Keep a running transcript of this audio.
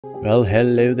Well,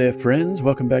 hello there friends,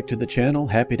 welcome back to the channel,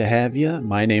 happy to have you.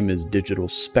 My name is Digital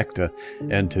Spectre,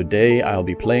 and today I'll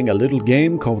be playing a little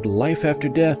game called Life After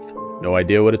Death. No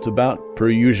idea what it's about, per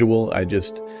usual. I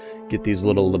just get these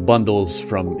little bundles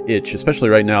from itch, especially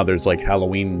right now there's like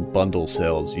Halloween bundle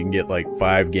sales. You can get like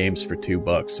 5 games for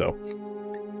 $2, so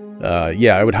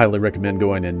yeah, I would highly recommend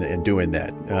going and doing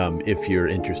that if you're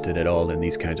interested at all in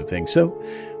these kinds of things. So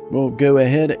we'll go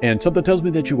ahead, and something tells me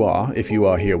that you are, if you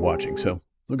are here watching, so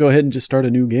we'll go ahead and just start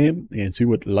a new game and see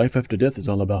what Life After Death is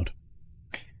all about.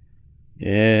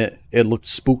 Yeah, it looked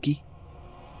spooky.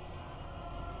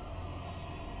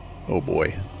 Oh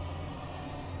boy.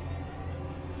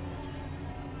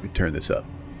 Let me turn this up.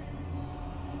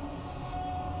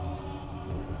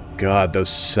 God, those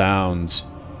sounds.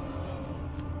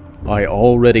 I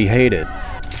already hate it.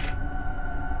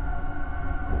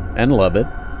 And love it.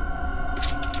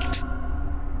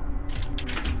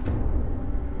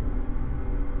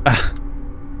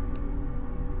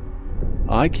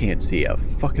 I can't see a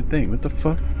fucking thing. What the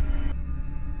fuck?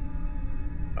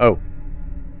 Oh.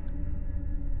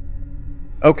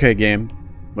 Okay, game.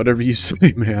 Whatever you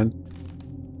say, man.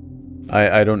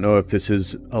 I don't know if this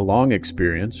is a long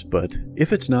experience, but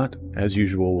if it's not, as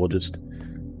usual, we'll just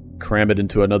cram it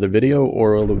into another video,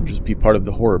 or it'll just be part of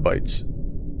the horror bites.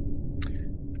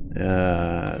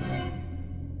 That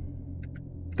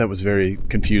was very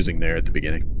confusing there at the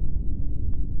beginning.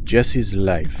 Jesse's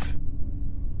life.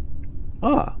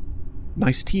 Ah,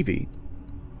 nice TV.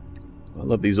 I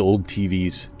love these old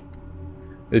TVs.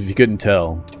 If you couldn't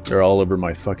tell, they're all over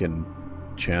my fucking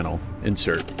channel.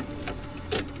 Insert.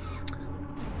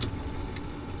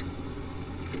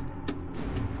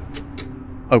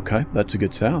 Okay, that's a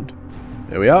good sound.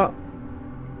 There we are.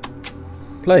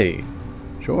 Play.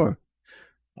 Sure.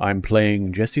 I'm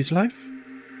playing Jesse's life,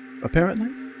 apparently.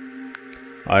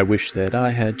 I wish that I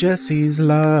had Jesse's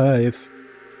life.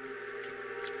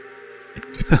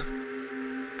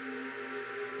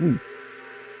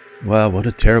 Wow, what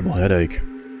a terrible headache.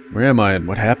 Where am I and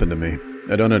what happened to me?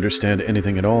 I don't understand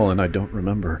anything at all, and I don't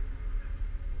remember.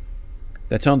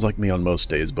 That sounds like me on most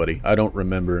days, buddy. I don't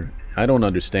remember. I don't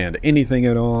understand anything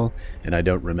at all, and I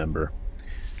don't remember.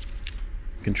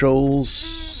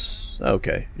 Controls.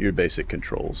 Okay, your basic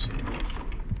controls.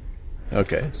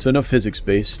 Okay, so no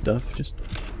physics-based stuff, just...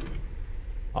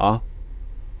 Ah,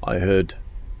 I heard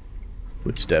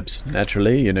footsteps.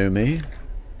 Naturally, you know me.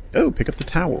 Oh, pick up the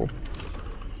towel.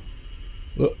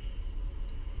 Oh.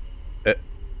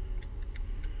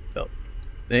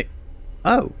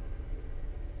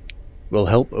 Will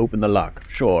help open the lock.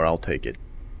 Sure, I'll take it.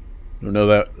 I don't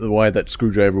know why that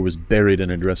screwdriver was buried in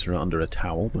a dresser under a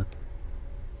towel, but...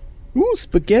 Ooh,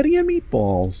 spaghetti and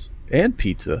meatballs. And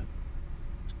pizza.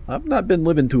 I've not been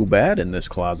living too bad in this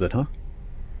closet, huh?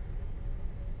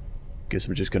 Guess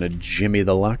we're just gonna jimmy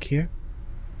the lock here.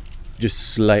 Just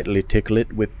slightly tickle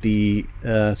it with the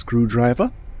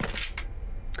screwdriver.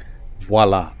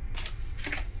 Voila.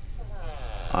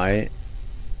 I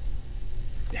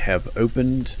have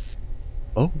opened...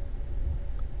 Oh.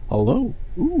 Hello.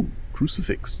 Ooh,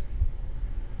 crucifix.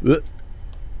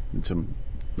 And some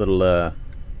little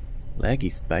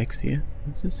laggy spikes here.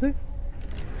 What's this say?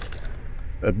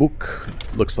 A book.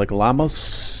 Looks like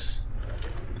llamas.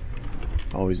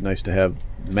 Always nice to have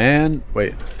man...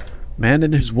 Wait. Man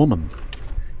and his woman.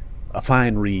 A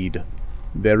fine read.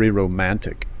 Very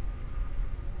romantic.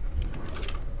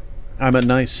 I'm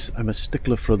a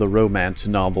stickler for the romance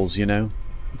novels, you know?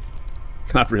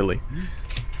 Not really.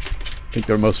 I think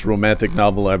the most romantic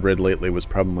novel I've read lately was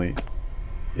probably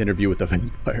Interview with the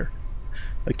Vampire.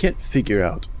 I can't figure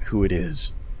out who it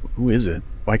is. Who is it?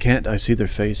 Why can't I see their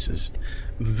faces?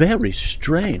 Very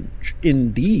strange,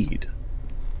 indeed.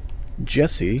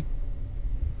 Jesse.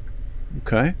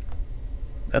 Okay.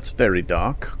 That's very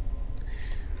dark.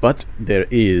 But there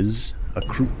is a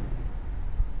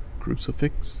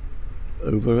crucifix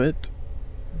over it.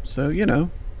 So, you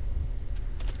know.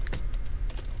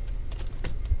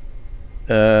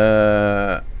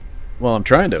 Well, I'm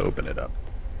trying to open it up.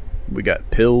 We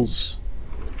got pills.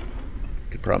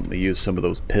 Could probably use some of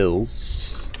those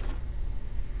pills.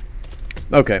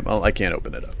 Okay, well, I can't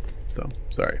open it up. So,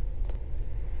 sorry.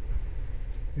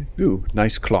 Ooh,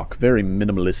 nice clock. Very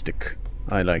minimalistic.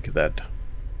 I like that.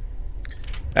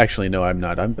 Actually, no, I'm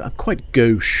not. I'm quite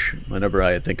gauche whenever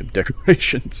I think of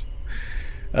decorations.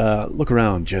 Look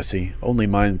around, Jesse. Only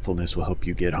mindfulness will help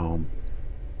you get home.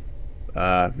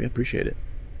 We appreciate it.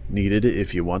 Needed it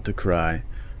if you want to cry.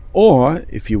 Or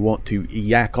if you want to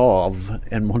yak off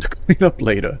and want to clean up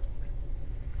later.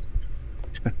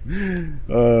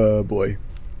 Oh, boy.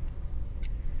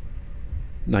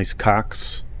 Nice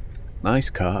cocks. Nice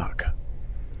cock.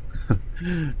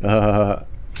 Oh.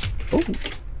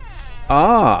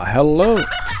 Ah, hello.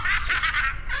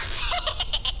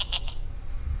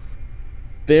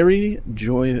 Very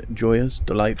joyous,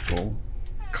 delightful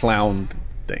clown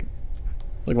thing.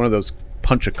 Like one of those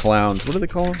punch of clowns. What do they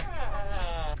call them?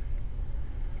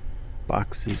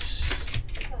 Boxes.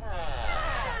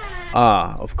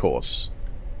 Ah, of course.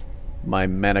 My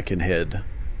mannequin head.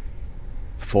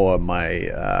 For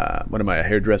my, what am I, a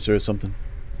hairdresser or something?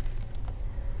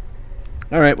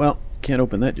 Alright, well, can't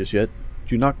open that just yet.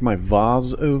 Did you knock my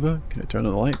vase over? Can I turn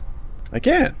on the light? I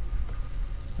can!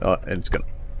 Oh, and it's gonna...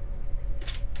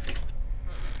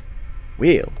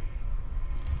 Well.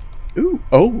 Ooh,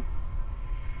 oh!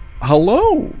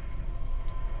 Hello!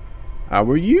 How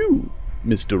are you,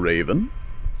 Mr. Raven?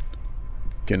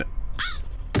 Can I...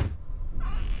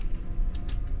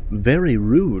 Very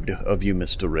rude of you,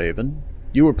 Mr. Raven.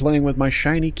 You were playing with my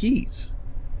shiny keys.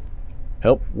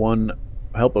 Help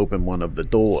open one of the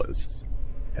doors.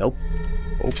 Help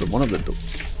open one of the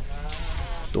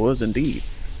doors indeed.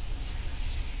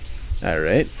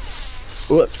 Alright.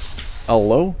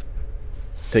 Hello?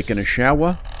 Taking a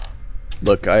shower?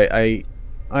 Look, I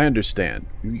understand.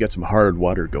 You got some hard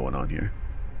water going on here.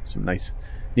 Some nice...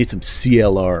 Need some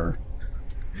CLR.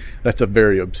 That's a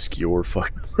very obscure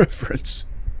fucking reference.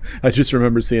 I just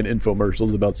remember seeing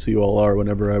infomercials about CLR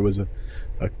whenever I was a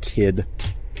kid.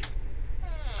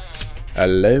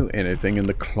 Hello? Anything in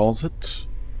the closet?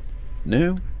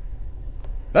 No?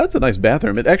 That's a nice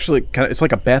bathroom. It actually it's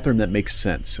like a bathroom that makes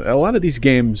sense. A lot of these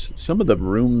games, some of the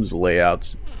rooms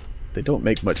layouts, they don't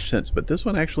make much sense, but this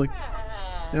one actually,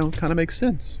 you know, kind of makes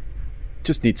sense.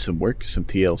 Just needs some work, some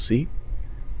TLC.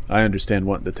 I understand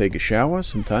wanting to take a shower.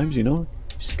 Sometimes, you know,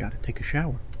 just gotta take a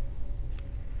shower.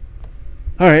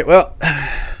 Alright, well,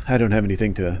 I don't have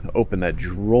anything to open that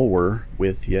drawer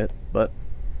with yet, but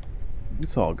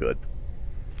it's all good.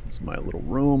 This is my little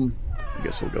room. I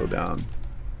guess we'll go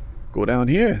down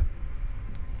here.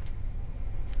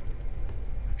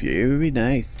 Very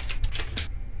nice.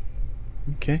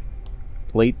 Okay.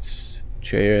 Plates,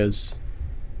 chairs.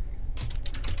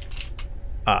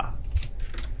 Ah.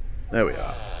 There we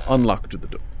are. Unlocked the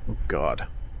door. Oh god.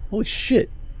 Holy shit.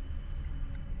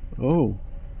 Oh.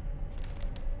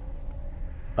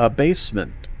 A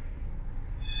basement.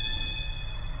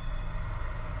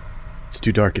 It's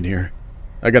too dark in here.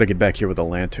 I gotta get back here with a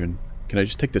lantern. Can I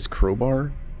just take this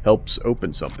crowbar? Helps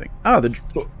open something. Ah,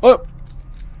 oh!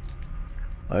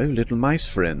 Oh, little mice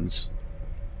friends.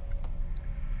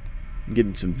 I'm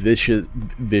getting some vicious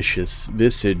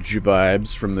visage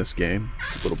vibes from this game.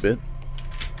 A little bit.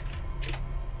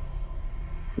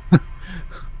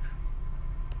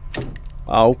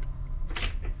 Oh.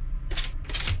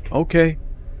 Okay.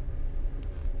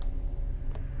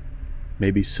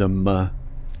 Maybe some, what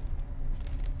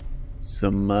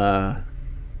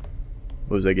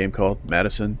was that game called?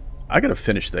 Madison? I gotta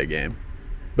finish that game.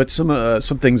 But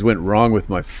some things went wrong with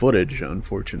my footage,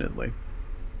 unfortunately.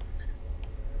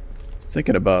 I was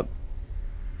thinking about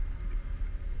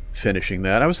finishing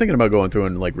that. I was thinking about going through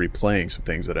and, like, replaying some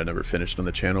things that I never finished on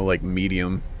the channel, like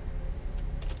Medium.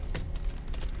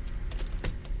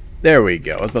 There we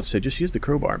go. I was about to say, just use the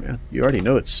crowbar, man. You already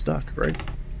know it's stuck, right?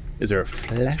 Is there a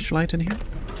flashlight in here?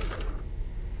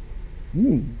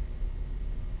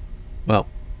 Well,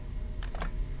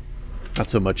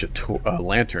 not so much a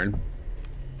lantern.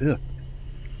 Ugh.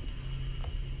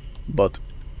 But,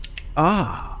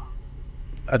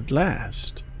 at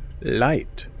last,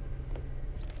 light.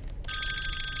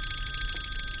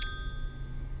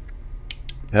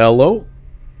 Hello?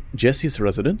 Jesse's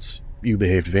residence? You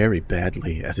behaved very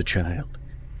badly as a child.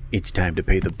 It's time to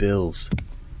pay the bills.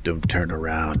 Don't turn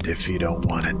around if you don't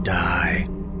want to die.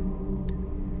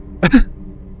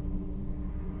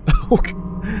 Okay.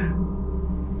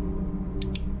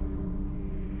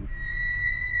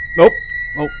 Nope.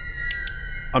 Oh.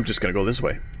 I'm just gonna go this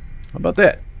way. How about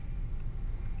that?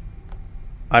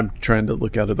 I'm trying to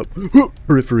look out of the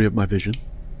periphery of my vision.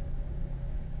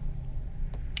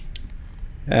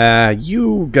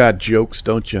 You got jokes,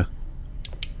 don't you?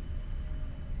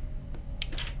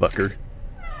 Bucker.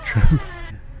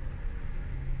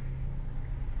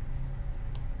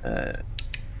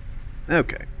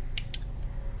 Okay.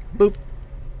 Boop.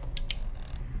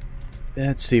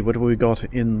 Let's see, what do we got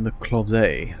in the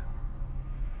closet?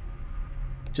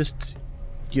 Just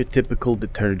your typical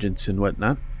detergents and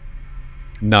whatnot.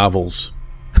 Novels.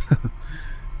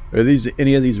 Are these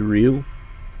any of these real?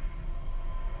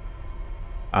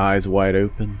 Eyes wide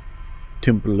open.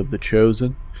 Temple of the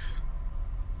Chosen.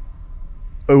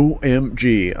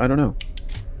 OMG. I don't know.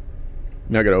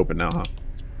 Not gonna open now, huh?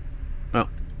 Well,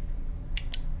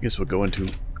 guess we'll go into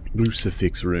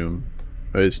Crucifix room.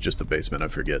 It's just the basement, I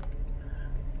forget.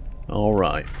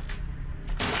 Alright.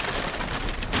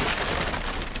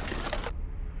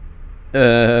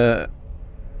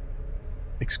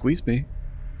 Excuse me.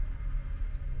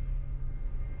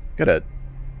 Gotta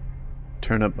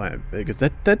turn up my... because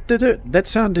that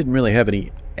sound didn't really have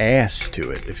any ass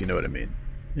to it, if you know what I mean.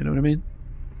 You know what I mean?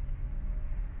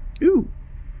 Ooh.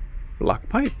 Block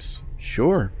pipes.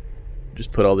 Sure.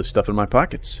 Just put all this stuff in my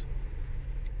pockets.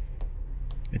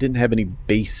 It didn't have any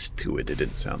bass to it, it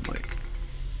didn't sound like.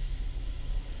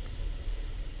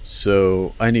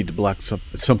 So, I need to block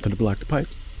something to block the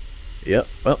pipes. Yep.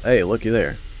 Well, hey, looky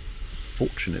there.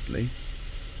 Fortunately,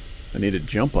 I need to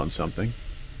jump on something.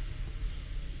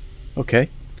 Okay.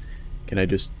 Can I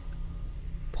just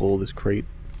pull this crate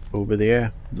over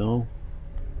there? No.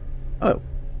 Oh.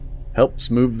 Helps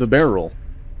move the barrel.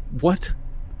 What?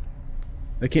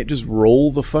 I can't just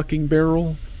roll the fucking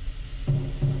barrel?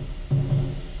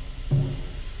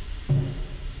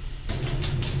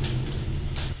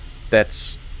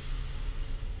 That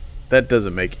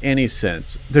doesn't make any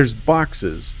sense. There's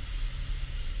boxes.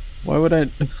 Why would I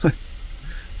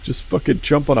just fucking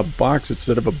jump on a box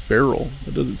instead of a barrel?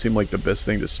 It doesn't seem like the best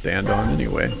thing to stand on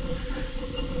anyway.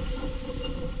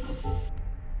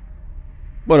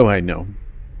 What do I know?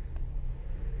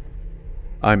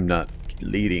 I'm not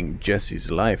leading Jesse's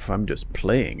life, I'm just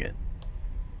playing it.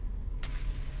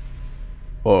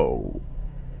 Oh.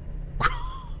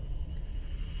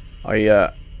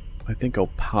 I think I'll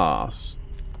pass.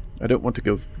 I don't want to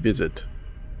go visit.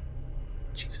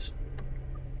 Jesus.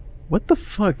 What the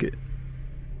fuck?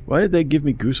 Why did they give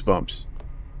me goosebumps?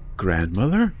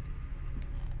 Grandmother?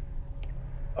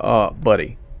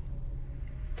 Buddy.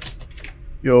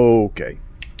 Yo, okay.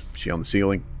 Is she on the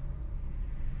ceiling?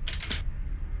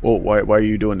 Oh, why are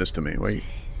you doing this to me? Why?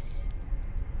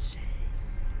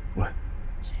 What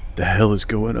the hell is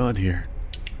going on here?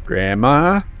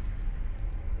 Grandma?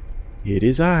 It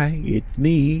is I. It's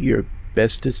me, your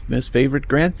bestest, most favorite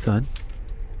grandson.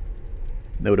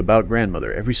 Note about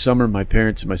grandmother. Every summer, my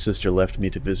parents and my sister left me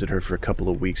to visit her for a couple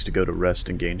of weeks to go to rest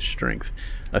and gain strength.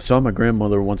 I saw my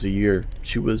grandmother once a year.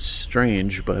 She was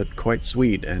strange, but quite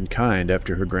sweet and kind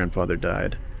after her grandfather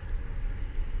died.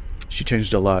 She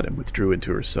changed a lot and withdrew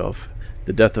into herself.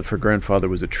 The death of her grandfather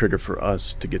was a trigger for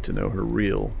us to get to know her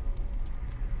real.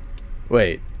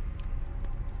 Wait.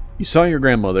 You saw your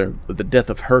grandmother, but the death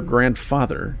of her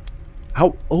grandfather?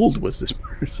 How old was this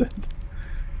person?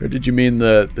 Or did you mean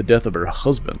the death of her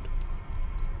husband?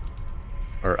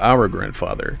 Or our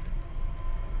grandfather?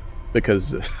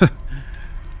 Because,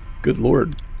 good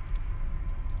lord.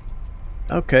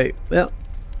 Okay, well,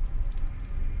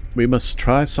 we must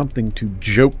try something to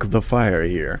joke the fire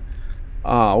here.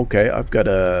 Ah, okay, I've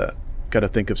gotta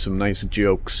think of some nice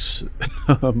jokes.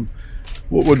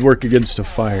 What would work against a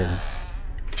fire?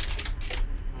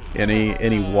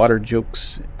 Any water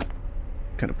jokes?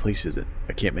 What kind of place is it?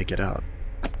 I can't make it out.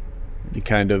 Any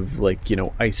kind of, like, you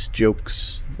know, ice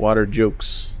jokes, water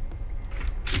jokes,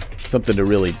 something to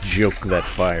really joke that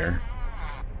fire.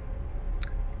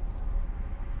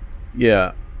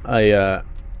 Yeah,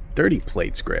 dirty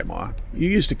plates, Grandma. You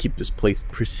used to keep this place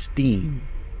pristine.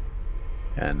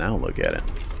 And now look at it.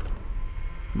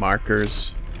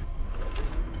 Markers.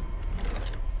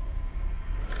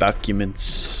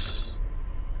 Documents.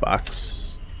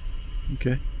 Box.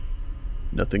 Okay.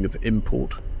 Nothing of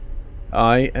import.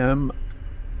 I am...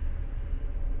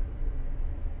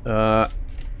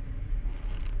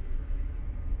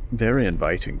 very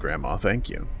inviting, Grandma. Thank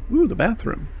you. Ooh, the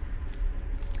bathroom.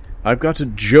 I've got to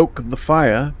joke the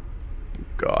fire.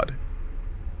 God.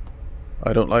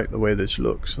 I don't like the way this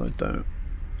looks. I don't.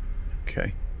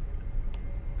 Okay.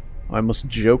 I must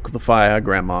joke the fire,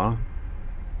 Grandma.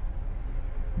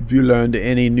 Have you learned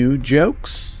any new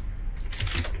jokes?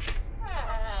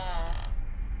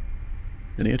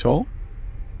 Any at all?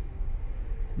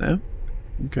 No?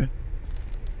 Okay.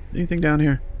 Anything down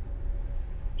here?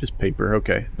 Just paper.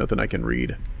 Okay. Nothing I can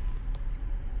read.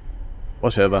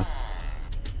 Whatever.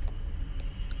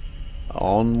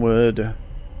 Onward.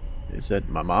 Is that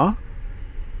Mama?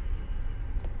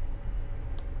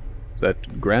 Is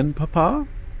that Grandpapa?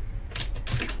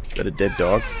 Is that a dead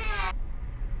dog?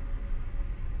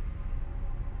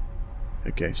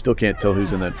 Okay, still can't tell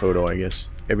who's in that photo, I guess.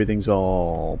 Everything's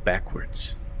all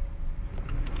backwards.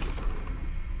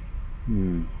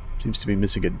 Seems to be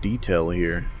missing a detail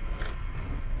here.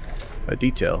 A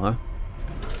detail, huh?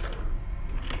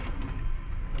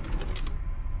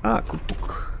 Ah,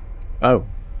 cookbook. Oh,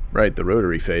 right, the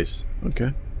rotary face.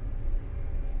 Okay.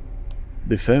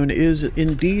 The phone is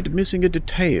indeed missing a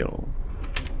detail.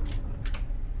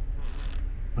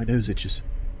 My nose itches.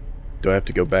 Do I have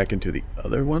to go back into the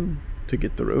other one to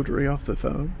get the rotary off the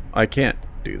phone? I can't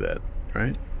do that,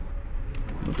 right?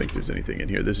 I don't think there's anything in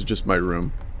here. This is just my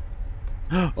room.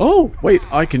 Oh, wait,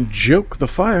 I can joke the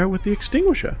fire with the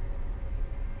extinguisher.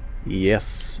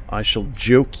 Yes, I shall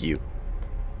joke you.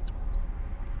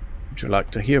 Would you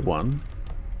like to hear one?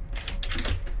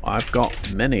 I've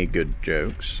got many good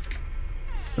jokes.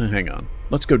 Hang on.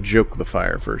 Let's go joke the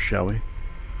fire first, shall we?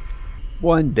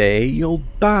 One day you'll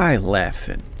die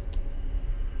laughing.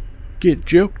 Get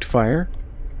joked, fire.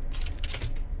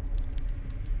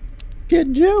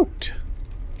 Get joked.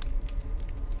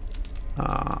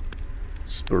 Ah,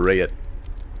 spray it.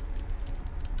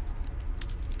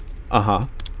 Uh-huh.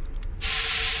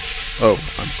 Oh,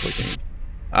 I'm clicking.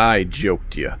 I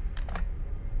joked you.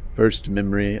 First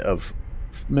memory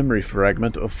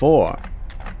fragment of 4.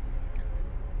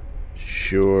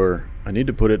 Sure. I need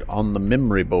to put it on the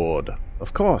memory board.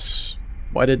 Of course.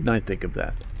 Why didn't I think of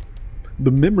that?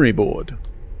 The memory board.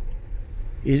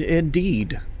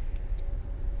 Indeed.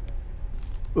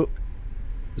 Oh,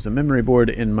 there's a memory board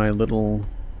in my little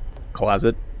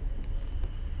closet.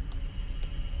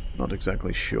 Not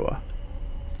exactly sure.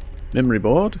 Memory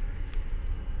board?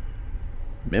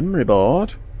 Memory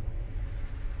board?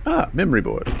 Ah, memory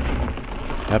board.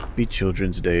 Happy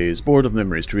Children's Days. Board of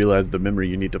memories. To realize the memory,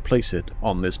 you need to place it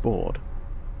on this board.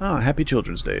 Ah, Happy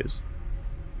Children's Days.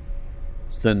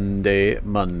 Sunday,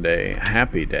 Monday.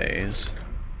 Happy days.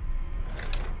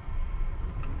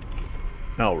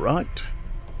 Alright.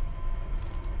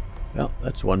 Well,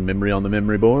 that's one memory on the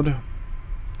memory board.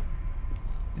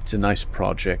 It's a nice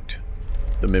project.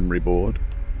 The memory board.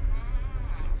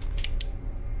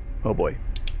 Oh boy.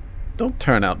 Don't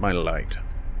turn out my light.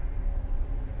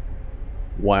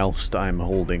 Whilst I'm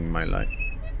holding my light.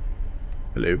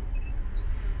 Hello?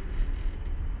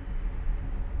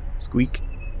 Squeak.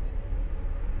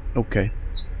 Okay.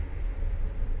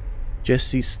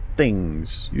 Jessie's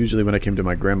things. Usually when I came to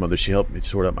my grandmother, she helped me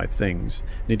sort out my things.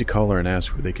 Need to call her and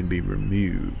ask where they can be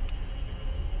removed.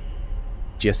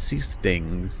 Jessie's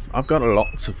things. I've got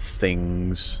lots of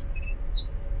things.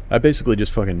 I basically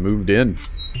just fucking moved in.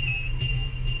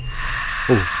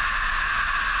 Oh.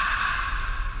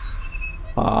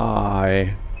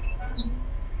 Hi.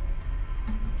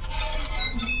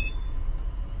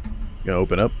 Gonna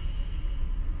open up.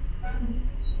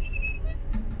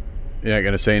 You're not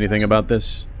gonna say anything about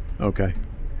this? Okay.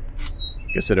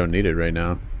 Guess I don't need it right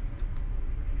now.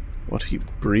 What are you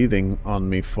breathing on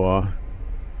me for?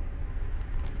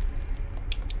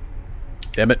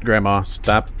 Damn it, Grandma.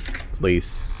 Stop.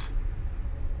 Please.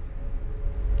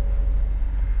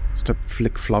 Stop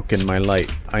flick-flocking my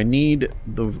light. I need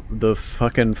the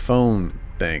fucking phone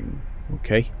thing.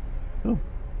 Okay? Oh.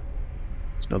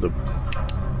 It's another...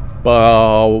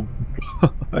 Oh.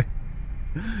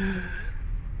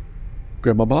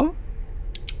 Grandmama?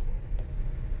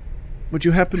 Would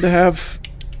you happen to have...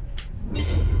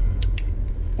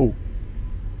 Oh.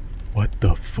 What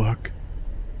the fuck?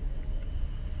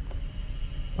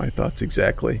 My thoughts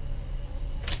exactly.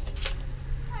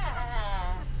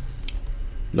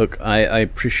 Look, I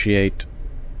appreciate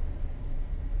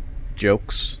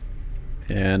jokes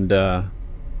and,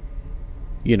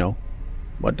 you know,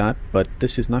 whatnot, but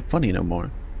this is not funny no more.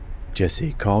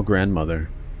 Jessie, call grandmother.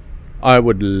 I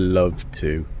would love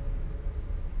to.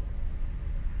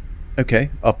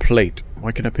 Okay, a plate.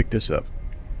 Why can't I pick this up?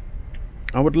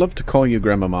 I would love to call you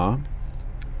grandmama.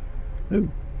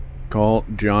 Ooh. Call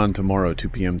John tomorrow, 2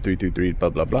 p.m., 333, blah,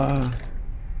 blah, blah.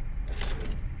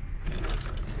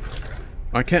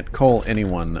 I can't call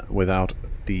anyone without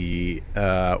the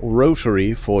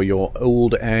rotary for your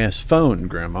old-ass phone,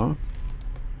 Grandma.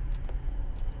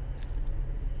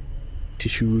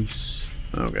 Tissues.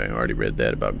 Okay, I already read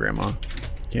that about Grandma.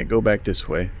 Can't go back this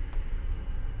way.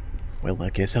 Well, I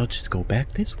guess I'll just go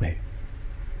back this way.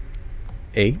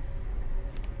 Eh?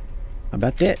 How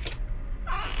about that?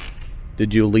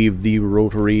 Did you leave the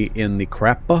rotary in the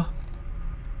crapper?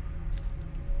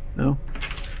 No?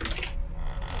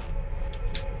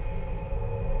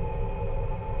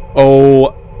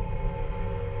 Oh.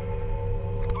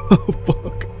 Oh,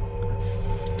 fuck.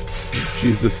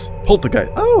 Jesus.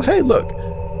 Poltergeist. Oh, hey, look.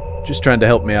 Just trying to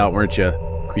help me out, weren't you?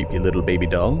 Creepy little baby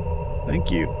doll.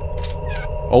 Thank you.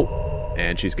 Oh,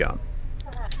 and she's gone.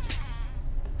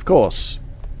 Of course.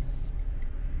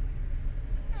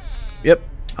 Yep,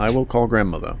 I will call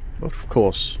grandmother. But of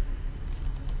course.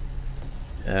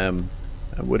 I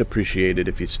would appreciate it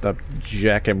if you stopped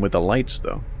jacking with the lights,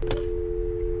 though.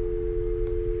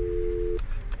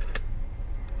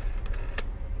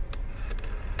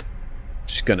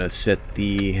 Just gonna set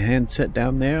the handset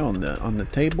down there on the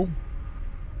table.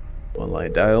 Will I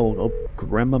dial up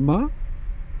Grandmama?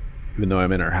 Even though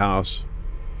I'm in her house.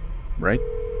 Right?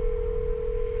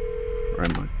 Or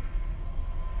am I?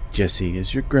 Jessie,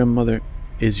 is your grandmother...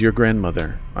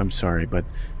 I'm sorry, but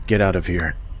get out of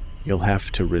here. You'll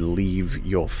have to relive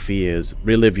your fears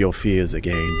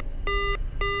again.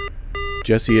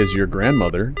 Jessie is your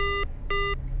grandmother?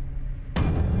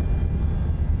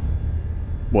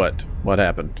 What? What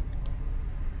happened?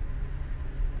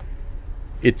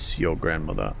 It's your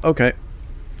grandmother. Okay.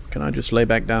 Can I just lay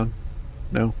back down?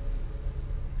 No?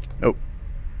 Oh.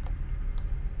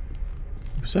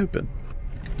 It was open.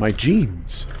 My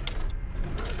jeans.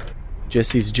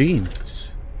 Jessie's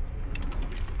jeans.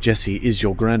 Jessie is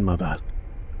your grandmother.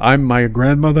 I'm my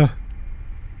grandmother?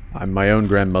 I'm my own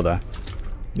grandmother.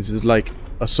 This is like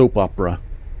a soap opera.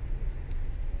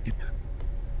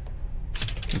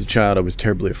 As a child, I was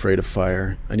terribly afraid of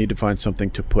fire. I need to find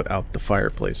something to put out the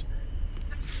fireplace.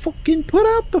 Fucking put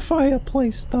out the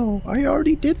fireplace, though. I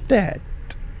already did that.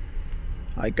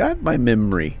 I got my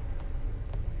memory.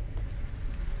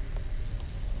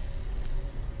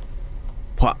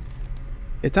 Pop.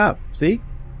 It's out, see?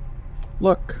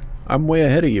 Look, I'm way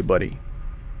ahead of you, buddy.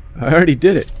 I already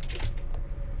did it.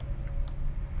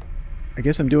 I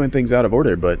guess I'm doing things out of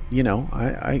order, but, you know,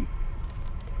 I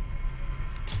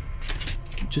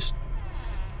just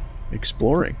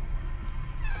exploring.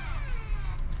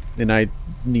 And I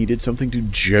needed something to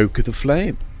joke the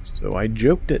flame, so I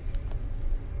joked it.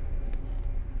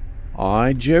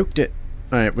 I joked it.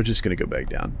 Alright, we're just gonna go back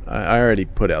down. I already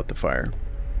put out the fire.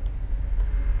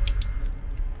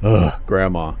 Ugh,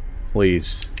 Grandma,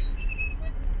 please.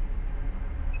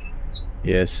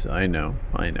 Yes, I know,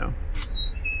 I know.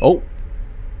 Oh!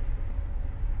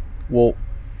 Well,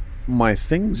 my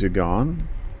things are gone.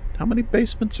 How many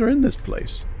basements are in this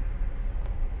place?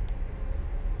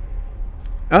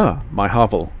 Ah, my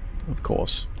hovel, of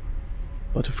course.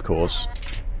 But of course.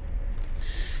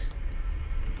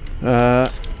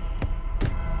 Oh,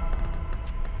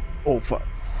 fuck.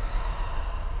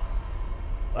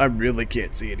 I really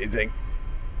can't see anything.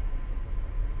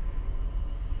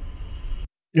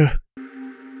 Yeah.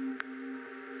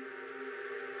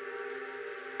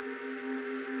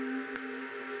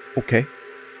 Okay.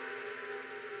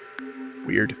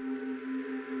 Weird.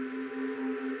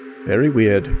 Very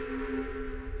weird.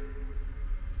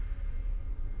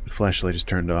 The flashlight is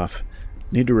turned off.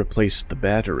 Need to replace the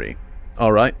battery.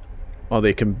 Alright. Are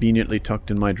they conveniently tucked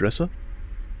in my dresser?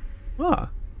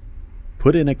 Ah.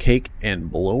 Put in a cake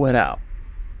and blow it out.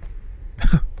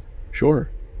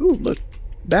 Sure. Ooh, look.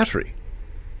 Battery.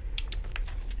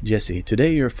 Jessie,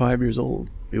 today you're 5 years old.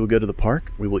 We will go to the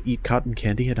park, we will eat cotton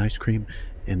candy and ice cream,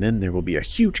 and then there will be a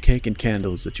huge cake and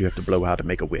candles that you have to blow out and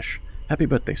make a wish. Happy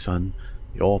birthday, son.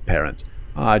 Your parents.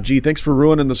 Ah, gee, thanks for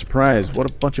ruining the surprise. What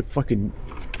a bunch of fucking...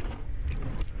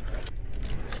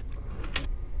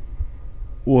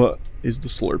 What is the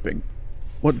slurping?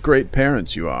 What great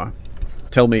parents you are.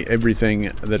 Tell me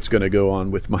everything that's gonna go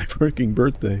on with my freaking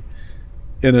birthday.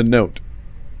 In a note.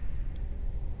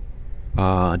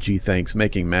 Ah, gee, thanks.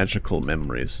 Making magical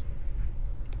memories.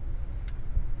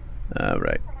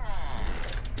 Alright.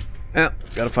 Ah,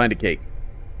 gotta find a cake.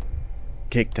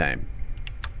 Cake time.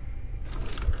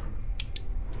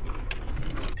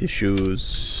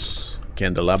 Tissues.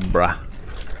 Candelabra.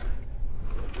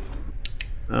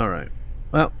 Alright.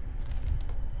 Well.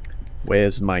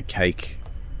 Where's my cake?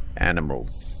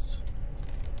 Animals.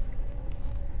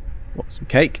 What, some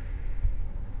cake?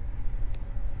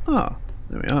 Ah,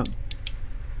 there we are.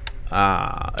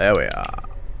 Ah, there we are.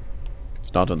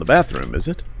 It's not in the bathroom, is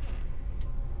it?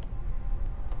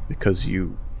 Because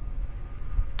you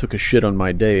took a shit on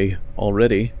my day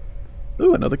already.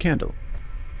 Ooh, another candle.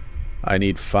 I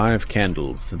need 5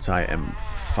 candles since I am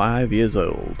 5 years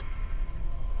old.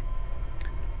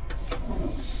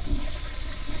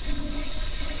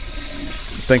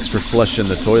 Thanks for flushing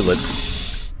the toilet.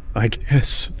 I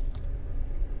guess.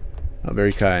 Oh,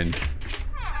 very kind.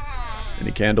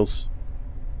 Any candles?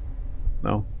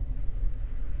 No.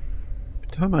 Every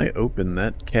time I open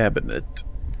that cabinet,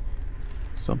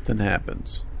 something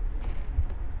happens.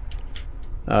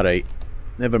 Alright.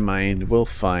 Never mind. We'll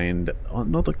find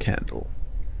another candle.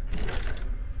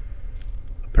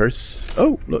 A purse.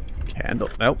 Oh, look. Candle.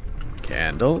 Nope.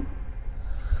 Candle.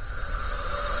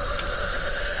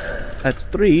 That's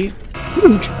 3.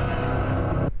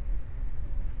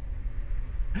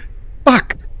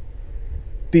 Fuck!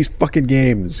 These fucking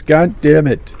games. God damn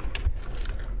it.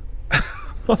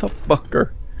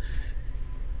 Motherfucker.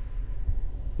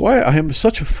 Why? I am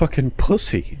such a fucking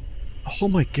pussy. Oh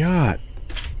my god.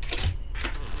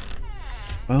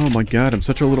 Oh my god, I'm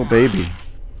such a little baby.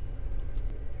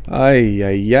 Ay,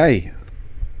 ay, ay.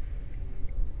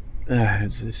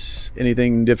 Is this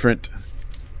anything different?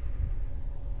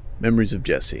 Memories of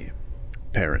Jesse.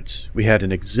 Parents. We had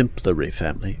an exemplary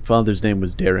family. Father's name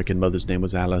was Derek and mother's name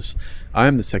was Alice. I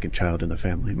am the second child in the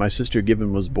family. My sister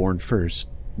Given was born first.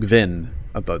 Gwen.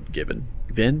 I thought Given.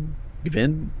 Gwen?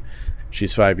 Gwen?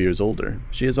 She's 5 years older.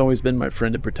 She has always been my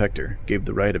friend and protector, gave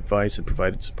the right advice and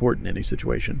provided support in any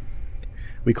situation.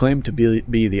 We claimed to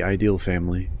be the ideal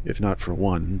family, if not for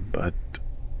one, but...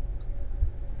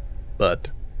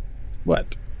 But...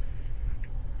 What?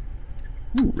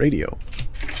 Ooh, radio.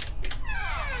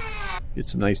 Get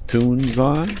some nice tunes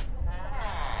on?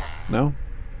 No?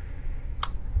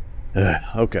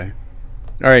 Okay.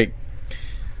 Alright.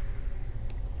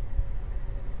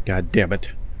 God damn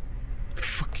it.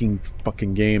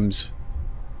 Fucking games.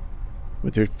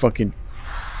 With their fucking...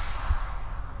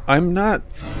 I'm not...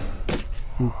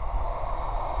 Ooh.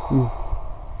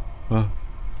 Ooh.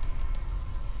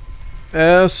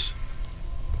 S.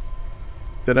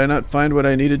 Did I not find what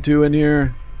I needed to in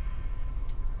here?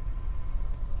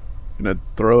 Gonna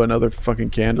throw another fucking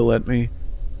candle at me?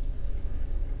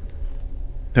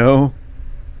 No?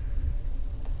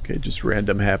 Okay, just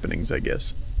random happenings, I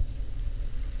guess.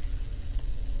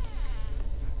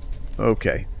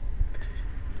 Okay.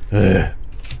 Ugh.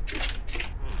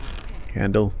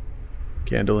 Candle.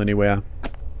 Candle anywhere.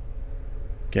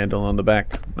 Candle on the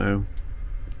back. No.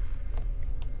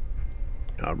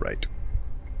 Alright.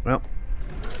 Well.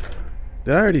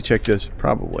 Did I already check this?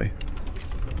 Probably.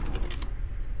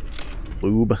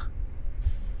 Lube.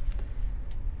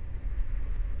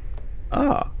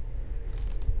 Ah.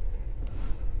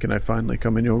 Can I finally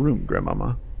come in your room,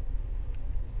 Grandmama?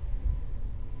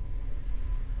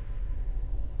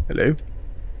 Hello?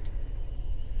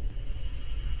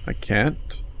 I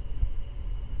can't.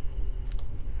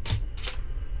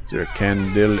 Is there a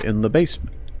candle in the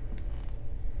basement?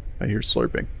 I hear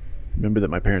slurping. Remember that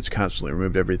my parents constantly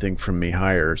removed everything from me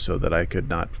higher so that I could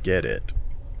not get it.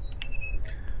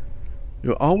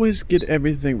 You'll always get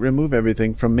everything, remove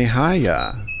everything from me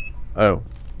higher. Oh.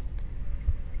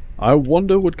 I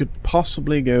wonder what could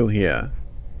possibly go here.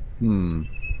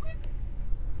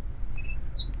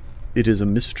 It is a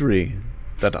mystery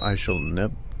that I shall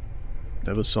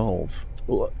never solve.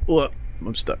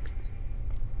 I'm stuck.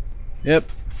 Yep.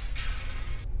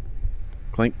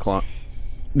 Clink clonk.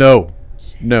 No.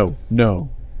 No. No.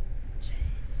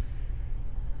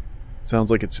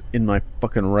 Sounds like it's in my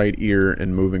fucking right ear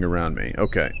and moving around me.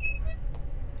 Okay.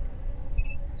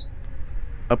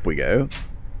 Up we go.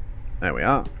 There we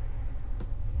are.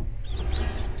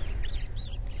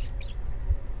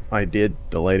 I did.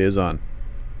 The light is on.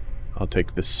 I'll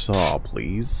take this saw,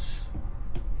 please.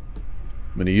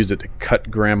 I'm gonna use it to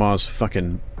cut Grandma's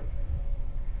fucking...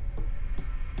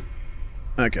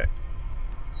 Okay.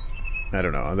 I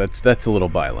don't know. That's a little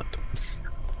violent.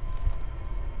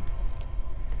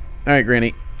 Alright,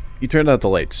 Granny. You turned out the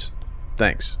lights.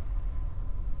 Thanks.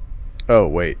 Oh,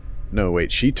 wait. No,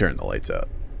 wait. She turned the lights out.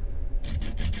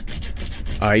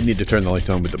 I need to turn the lights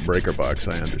on with the breaker box,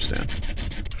 I understand.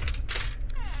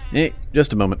 Hey,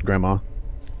 just a moment, Grandma.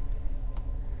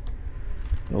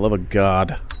 For the love of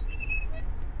God.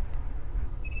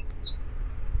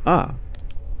 Ah.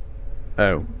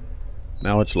 Oh.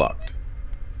 Now it's locked.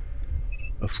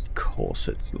 Of course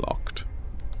it's locked.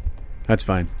 That's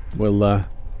fine. We'll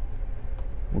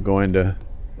go into...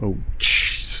 Oh,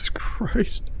 Jesus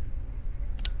Christ.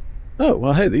 Oh,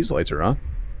 well, hey, these lights are on.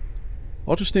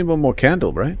 I'll just need one more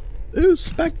candle, right? Ooh,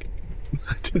 spec...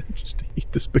 Did I just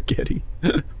eat the spaghetti?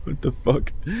 What the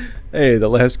fuck? Hey, the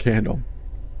last candle.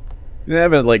 You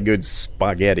never let good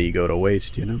spaghetti go to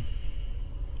waste, you know?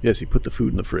 Yes, he put the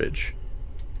food in the fridge.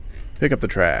 Pick up the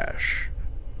trash.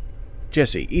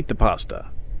 Jesse, eat the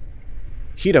pasta.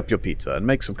 Heat up your pizza and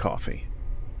make some coffee.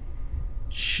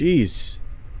 Jeez.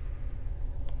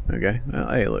 Okay, well,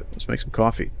 hey, look, let's make some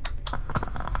coffee.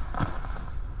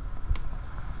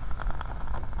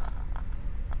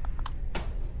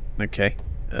 Okay.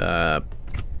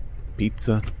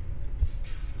 Pizza.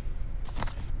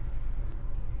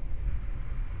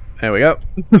 There we go.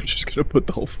 I'm just gonna put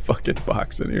the whole fucking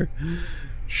box in here.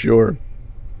 Sure.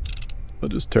 I'll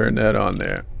just turn that on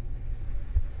there.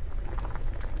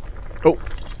 Oh.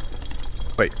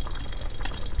 Wait.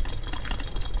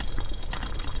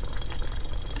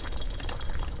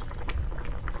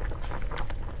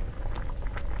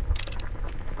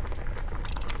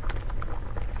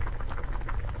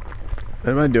 What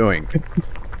am I doing?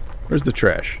 Where's the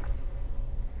trash?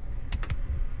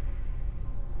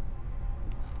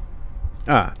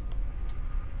 Ah.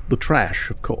 The trash,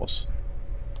 of course.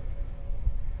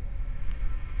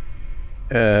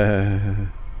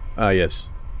 Ah,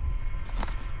 yes.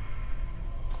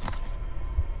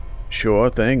 Sure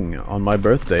thing. On my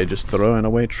birthday, just throwing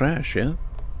away trash, yeah?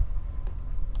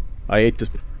 I ate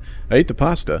the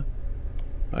pasta.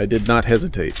 I did not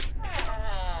hesitate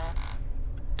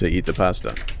to eat the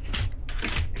pasta.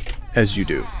 As you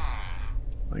do.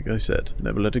 Like I said,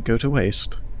 never let it go to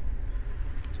waste.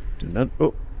 Do not...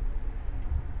 Oh.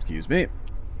 Excuse me.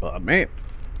 Pardon me.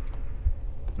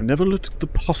 Never let the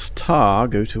pasta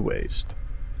go to waste.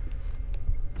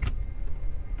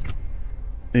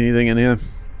 Anything in here?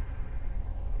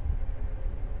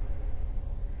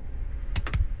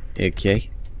 Okay.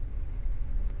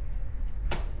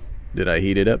 Did I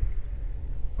heat it up?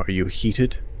 Are you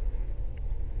heated?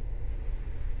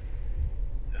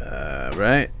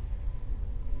 Right.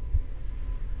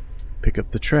 Pick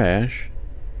up the trash.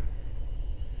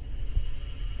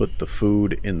 Put the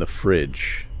food in the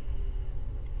fridge.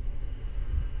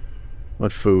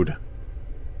 What food?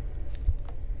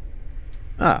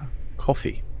 Ah,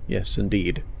 coffee. Yes,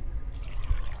 indeed.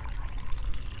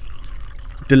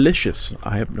 Delicious.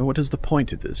 I have no... What is the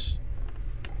point of this?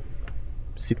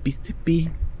 Sippy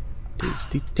sippy.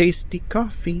 Tasty tasty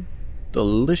coffee.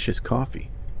 Delicious coffee.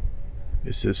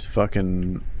 This is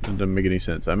fucking... It doesn't make any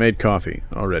sense. I made coffee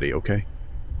already, okay?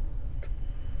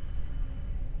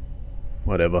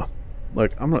 Whatever.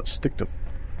 Look, I'm gonna stick the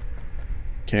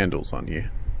candles on you.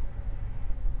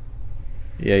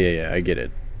 Yeah, I get it.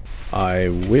 I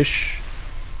wish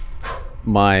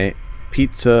my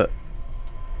pizza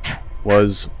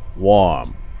was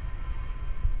warm.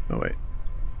 Oh, wait.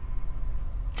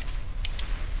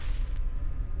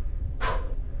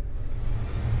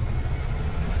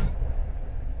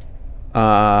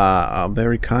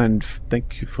 Very kind.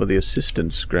 Thank you for the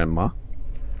assistance, Grandma.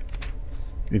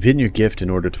 You've hidden your gift in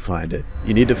order to find it.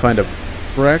 You need to find a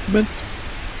fragment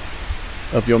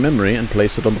of your memory and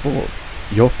place it on the board.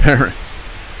 Your parents.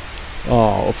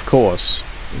 Oh, of course.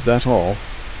 Is that all?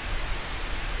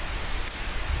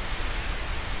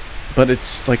 But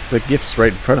it's like the gift's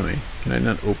right in front of me. Can I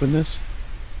not open this?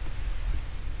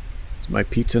 Is my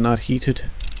pizza not heated?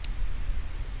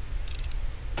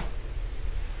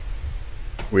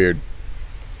 Weird.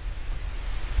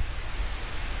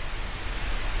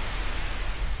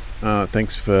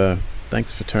 Thanks for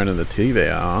turning the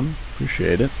TV on.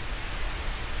 Appreciate it.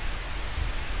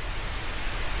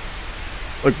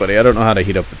 Look, buddy, I don't know how to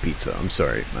heat up the pizza. I'm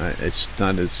sorry. It's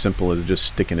not as simple as just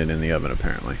sticking it in the oven,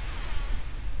 apparently.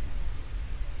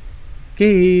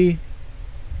 Okay.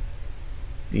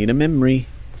 Need a memory.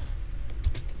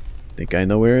 Think I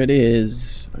know where it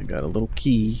is. I got a little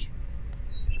key.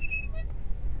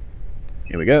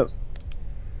 Here we go.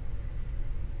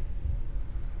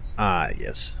 Ah,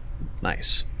 yes.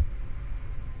 Nice.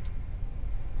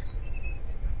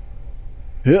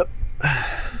 Yep.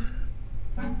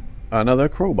 Another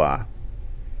crowbar.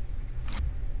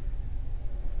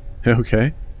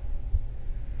 Okay.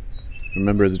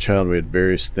 Remember, as a child, we had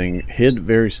hid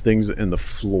various things in the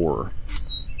floor.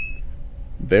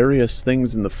 Various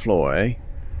things in the floor, eh?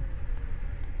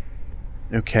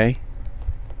 Okay.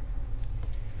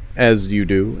 As you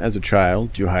do, as a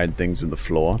child, you hide things in the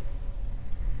floor.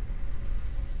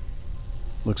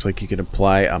 Looks like you can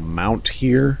apply a mount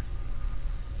here.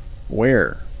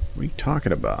 Where? What are you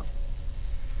talking about?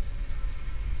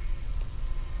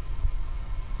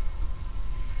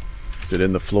 Is it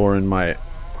in the floor in my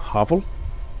hovel?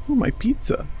 Oh, my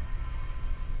pizza.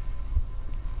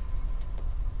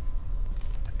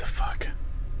 What the fuck?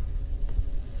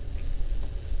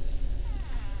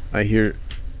 I hear...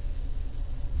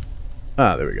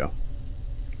 Ah, there we go.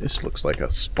 This looks like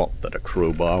a spot that a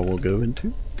crowbar will go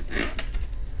into.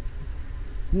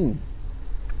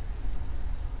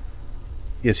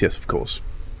 Yes, of course.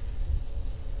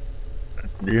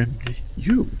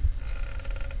 You.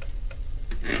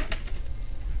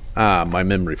 Ah, my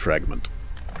memory fragment.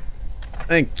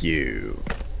 Thank you.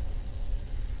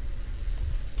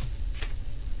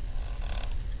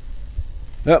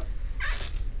 Yep.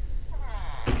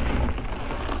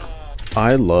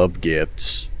 I love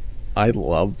gifts. I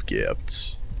love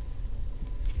gifts.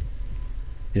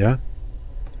 Yeah?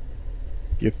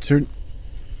 Gifts are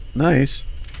nice.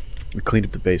 We cleaned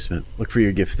up the basement. Look for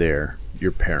your gift there.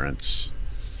 Your parents.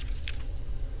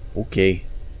 Okay.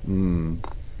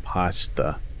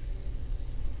 Pasta.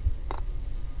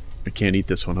 I can't eat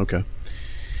this one. Okay.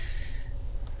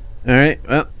 Alright,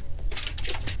 well.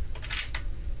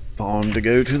 Time to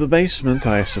go to the basement,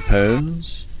 I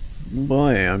suppose.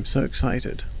 Boy, I'm so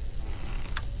excited.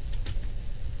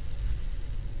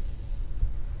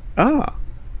 Ah!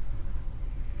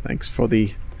 Thanks for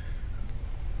the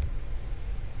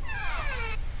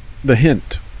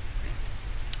hint.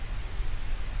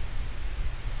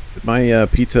 Did my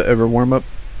pizza ever warm up?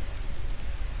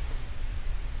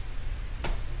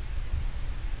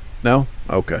 No?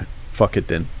 Okay. Fuck it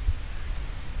then.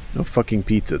 No fucking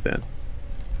pizza then.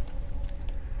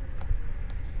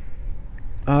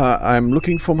 I'm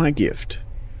looking for my gift.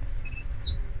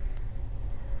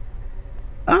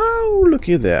 Oh,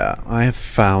 looky there. I have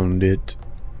found it.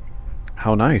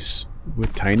 How nice.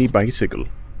 With tiny bicycle.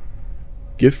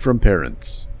 Gift from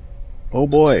parents. Oh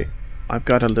boy. I've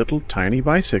got a little tiny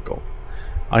bicycle.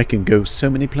 I can go so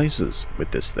many places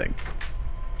with this thing.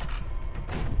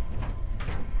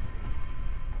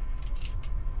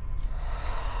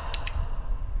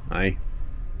 Aye.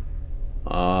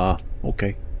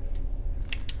 Okay.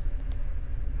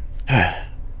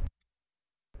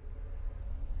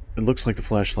 It looks like the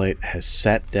flashlight has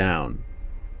sat down.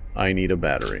 I need a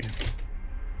battery.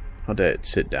 How did it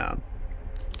sit down?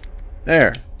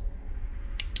 There!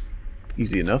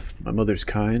 Easy enough. My mother's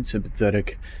kind,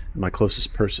 sympathetic, and my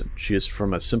closest person. She is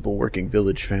from a simple working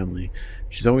village family.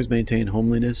 She's always maintained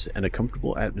homeliness and a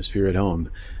comfortable atmosphere at home.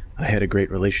 I had a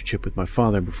great relationship with my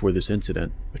father before this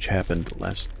incident, which happened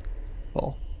last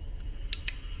fall.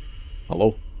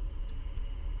 Hello?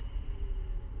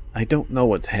 I don't know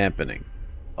what's happening.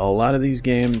 A lot of these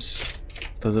games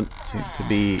doesn't seem to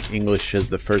be English as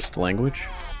the first language,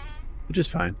 which is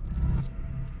fine.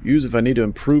 Use if I need to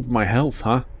improve my health,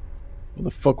 huh? What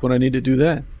the fuck would I need to do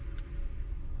that?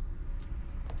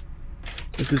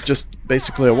 This is just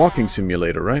basically a walking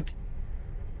simulator, right?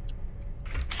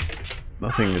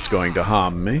 Nothing is going to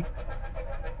harm me.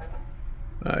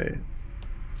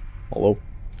 Hello?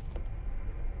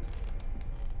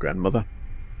 Grandmother?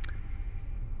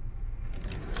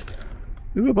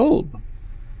 Ooh, a bulb.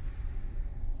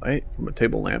 Light from a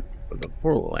table lamp with a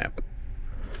floor lamp.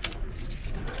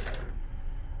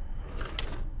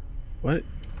 What?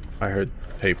 I heard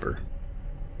paper.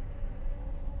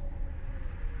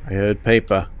 I heard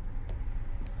paper.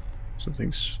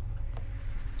 Something's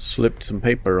slipped some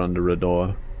paper under a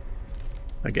door.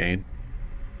 Again.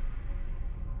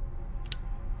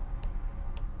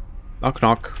 Knock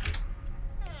knock.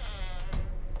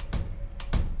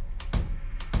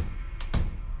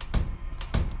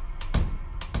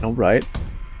 Alright.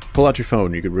 Pull out your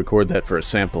phone. You could record that for a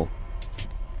sample.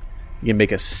 You can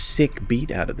make a sick beat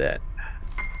out of that.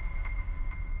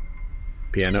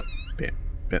 Piano.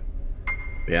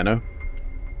 Piano.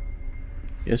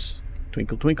 Yes.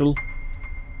 Twinkle, twinkle.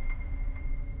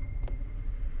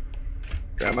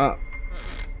 Grandma.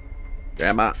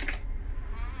 Grandma.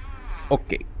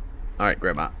 Okay. Alright,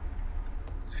 Grandma.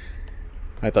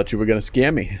 I thought you were gonna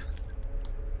scare me.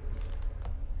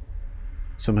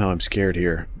 Somehow I'm scared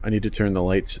here. I need to turn the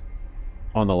lights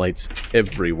on, the lights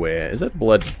everywhere. Is that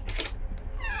blood?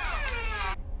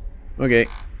 Okay.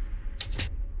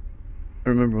 I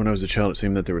remember when I was a child it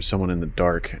seemed that there was someone in the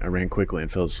dark. I ran quickly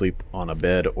and fell asleep on a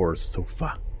bed or a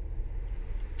sofa.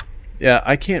 Yeah,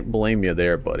 I can't blame you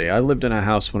there, buddy. I lived in a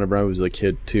house whenever I was a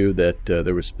kid too that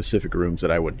there were specific rooms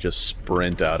that I would just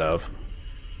sprint out of.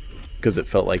 Because it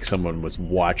felt like someone was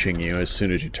watching you as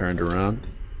soon as you turned around.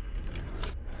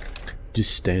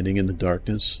 Just standing in the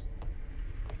darkness.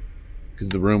 Because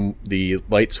the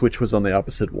light switch was on the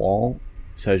opposite wall.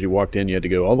 So as you walked in, you had to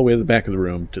go all the way to the back of the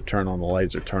room to turn on the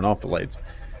lights or turn off the lights.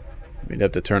 We'd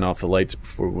have to turn off the lights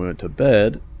before we went to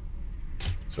bed.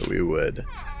 So we would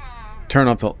turn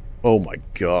off the... Oh my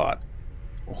god.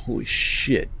 Holy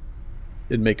shit.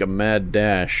 It'd make a mad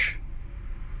dash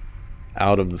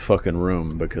out of the fucking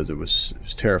room because it was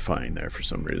terrifying there for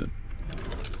some reason.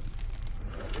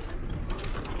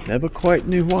 Never quite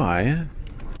knew why,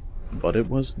 but it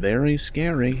was very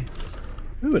scary.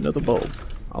 Ooh, another bulb.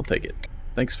 I'll take it.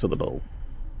 Thanks for the bulb.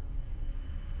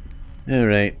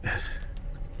 Alright.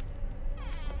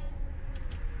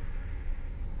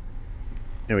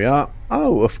 Here we are.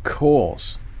 Oh, of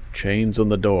course. Chains on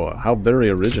the door. How very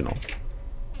original.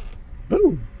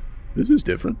 Oh, this is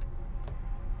different.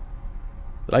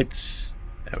 Lights.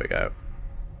 There we go.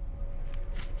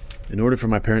 In order for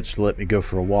my parents to let me go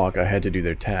for a walk, I had to do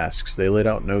their tasks. They laid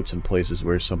out notes in places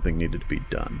where something needed to be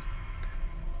done.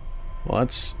 Well,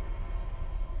 that's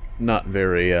not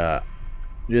very,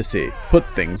 just say, put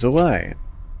things away.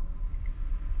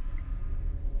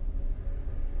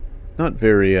 Not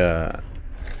very,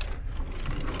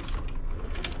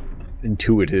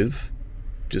 intuitive.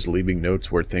 Just leaving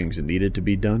notes where things needed to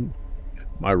be done.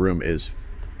 My room is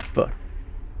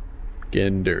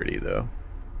fucking dirty, though.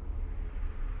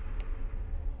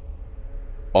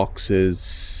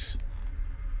 Boxes.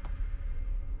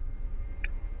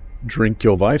 Drink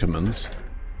your vitamins.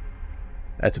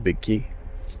 That's a big key.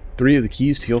 3 of the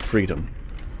keys to your freedom.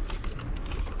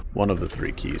 One of the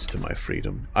 3 keys to my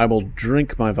freedom. I will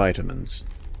drink my vitamins.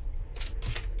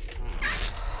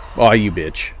 Aw, you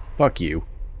bitch. Fuck you.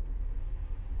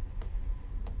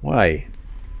 Why?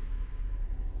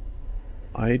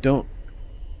 I don't...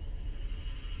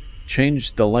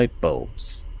 Change the light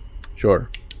bulbs. Sure.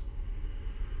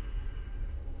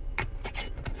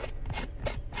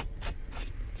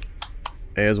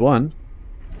 There's one.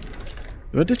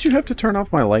 But did you have to turn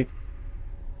off my light?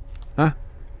 Huh?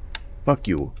 Fuck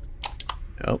you.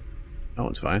 Oh, that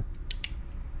one's fine.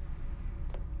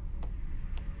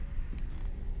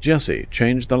 Jesse,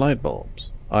 change the light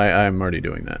bulbs. I'm already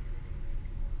doing that.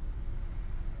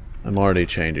 I'm already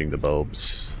changing the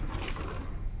bulbs.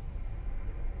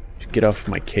 Get off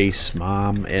my case,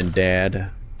 Mom and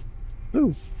Dad.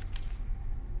 Ooh.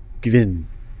 Gvin.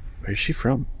 Where's she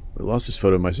from? We lost this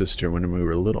photo of my sister when we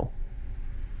were little.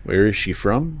 Where is she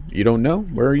from? You don't know?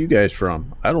 Where are you guys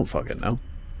from? I don't fucking know.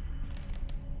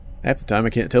 Half the time I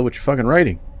can't tell what you're fucking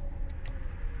writing.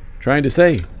 Trying to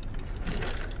say.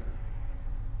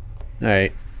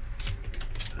 Alright.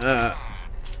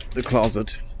 The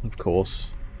closet, of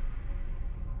course.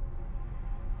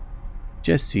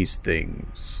 Jesse's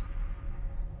things.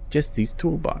 Jesse's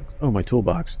toolbox. Oh, my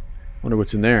toolbox. Wonder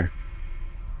what's in there.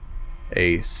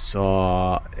 A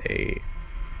saw, a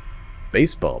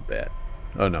baseball bat.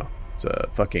 Oh no, it's a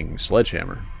fucking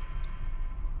sledgehammer.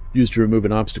 Used to remove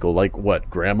an obstacle, like what,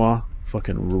 Grandma?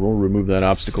 Fucking remove that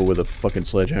obstacle with a fucking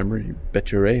sledgehammer? You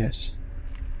bet your ass.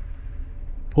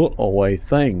 Put away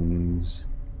things.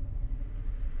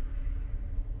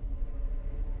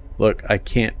 Look, I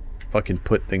can't fucking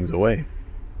put things away.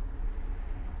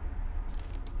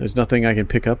 There's nothing I can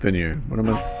pick up in here. What am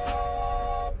I...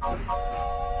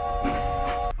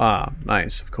 Ah,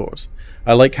 nice, of course.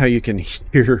 I like how you can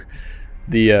hear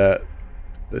the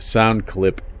sound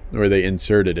clip where they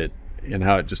inserted it and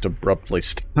how it just abruptly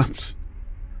stops.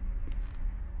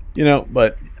 You know,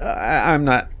 but I'm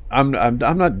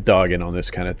not dogging on this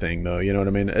kind of thing though. You know what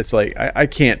I mean? It's like I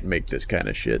can't make this kind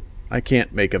of shit. I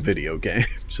can't make a video game,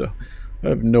 so I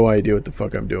have no idea what the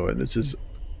fuck I'm doing. This is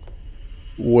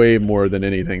way more than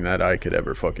anything that I could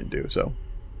ever fucking do. So,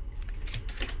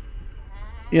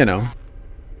 you know.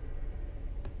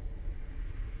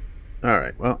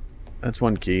 Alright, well, that's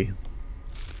one key.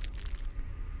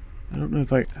 I don't know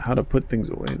if how to put things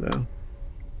away, though.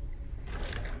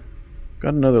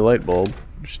 Got another light bulb.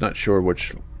 I'm just not sure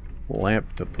which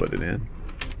lamp to put it in.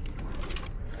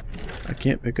 I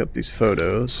can't pick up these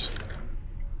photos.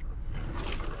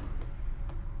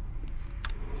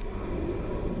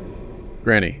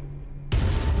 Granny.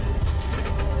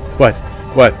 What?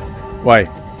 What? Why?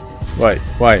 Why?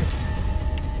 Why?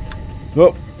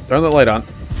 Oh, turn the light on.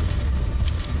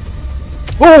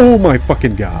 Oh my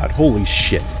fucking god. Holy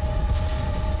shit.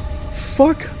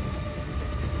 Fuck.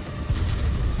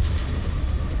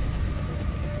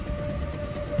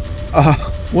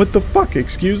 What the fuck?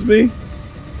 Excuse me?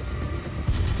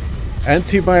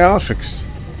 Antibiotics.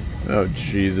 Oh,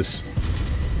 Jesus.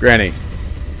 Granny,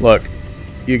 look.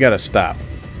 You gotta stop.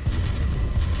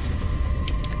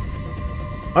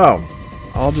 Oh.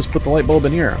 I'll just put the light bulb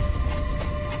in here.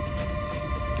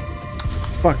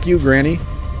 Fuck you, Granny.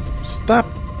 Stop.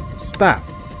 Stop.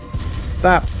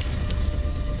 Stop.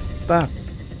 Stop.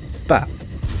 Stop.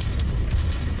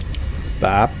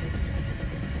 Stop.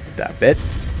 Stop it.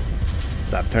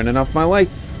 Stop turning off my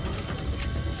lights.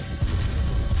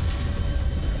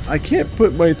 I can't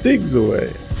put my things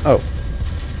away. Oh.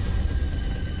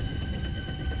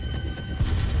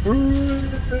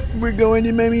 We're going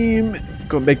in my room.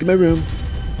 Going back to my room.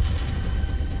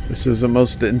 This is the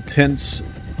most intense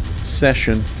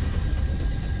session.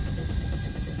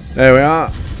 There we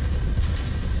are.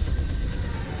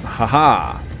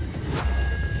 Haha.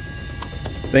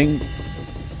 Thing.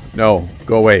 No,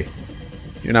 go away.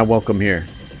 You're not welcome here.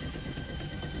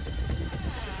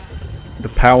 The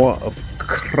power of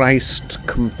Christ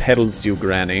compels you,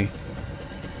 Granny.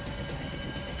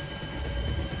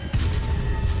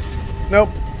 Nope,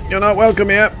 you're not welcome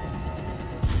here.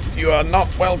 You are not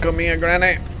welcome here,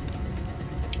 Granny.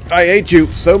 I hate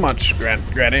you so much,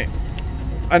 Granny.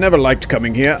 I never liked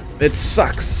coming here. It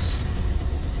sucks.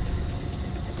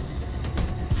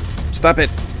 Stop it.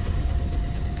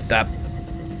 Stop.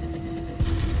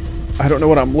 I don't know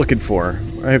what I'm looking for.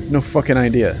 I have no fucking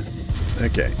idea.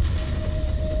 Okay.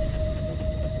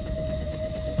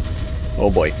 Oh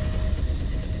boy.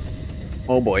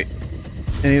 Oh boy.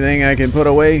 Anything I can put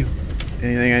away?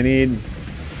 Anything I need?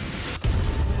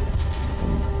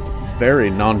 I'm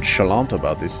very nonchalant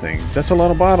about these things. That's a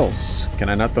lot of bottles. Can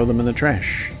I not throw them in the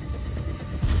trash?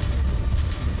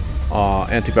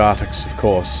 Antibiotics, of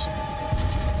course.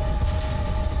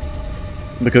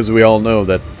 Because we all know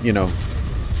that, you know,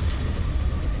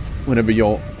 whenever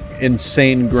your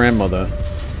insane grandmother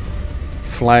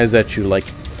flies at you like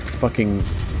fucking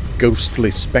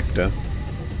ghostly specter,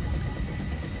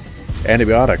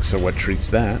 antibiotics are what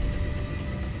treats that.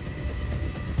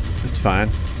 That's fine.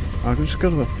 I'll just go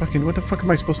to the fucking... What the fuck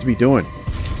am I supposed to be doing?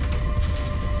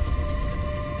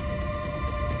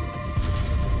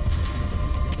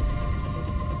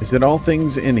 Is it all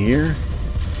things in here?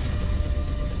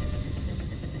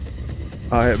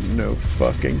 I have no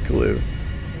fucking clue.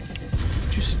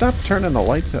 Would you stop turning the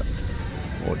lights up?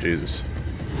 Oh, Jesus.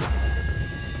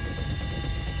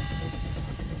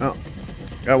 Oh.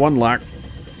 Got one lock.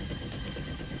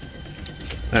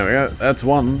 There we go. That's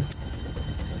one.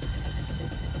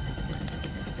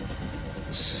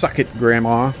 Suck it,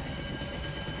 Grandma.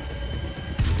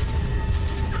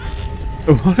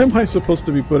 What am I supposed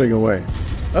to be putting away?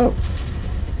 Oh.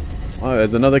 Oh,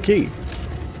 there's another key.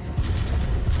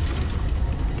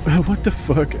 What the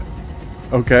fuck?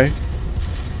 Okay.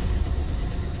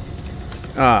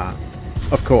 Ah,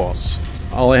 of course.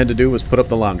 All I had to do was put up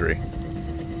the laundry.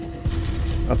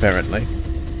 Apparently.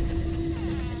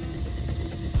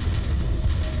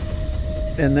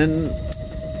 And then...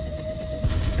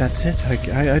 That's it.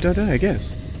 I don't know, I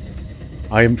guess.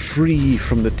 I am free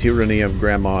from the tyranny of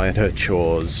Grandma and her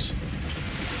chores.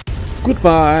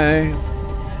 Goodbye!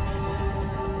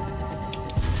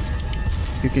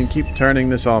 You can keep turning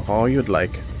this off all you'd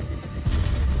like.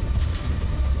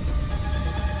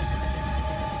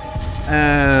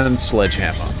 And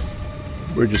sledgehammer.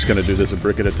 We're just gonna do this a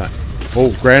brick at a time.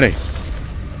 Oh, Granny!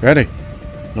 Granny!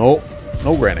 No.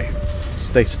 No, Granny.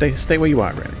 Stay where you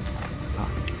are, Granny.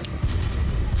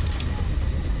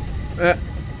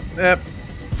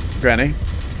 Granny.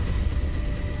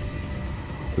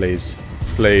 Please.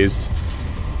 Please.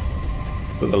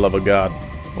 For the love of God.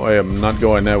 I am not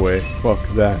going that way. Fuck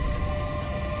that.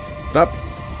 Stop.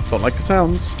 Don't like the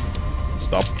sounds.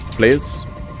 Stop, please.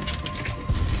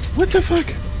 What the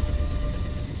fuck?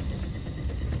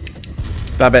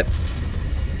 Stop it.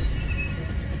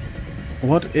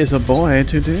 What is a boy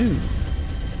to do?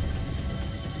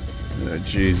 Oh,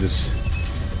 Jesus.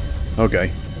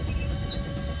 Okay.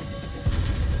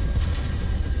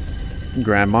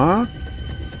 Grandma?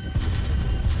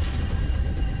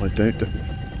 What don't...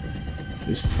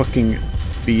 This fucking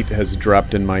beat has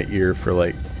dropped in my ear for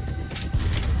like...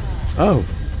 Oh.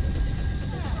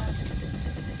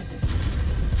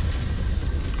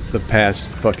 The past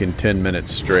fucking 10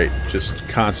 minutes straight, just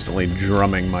constantly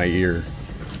drumming my ear.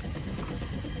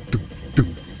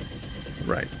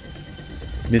 Right.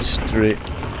 Mystery...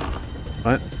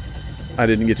 What? I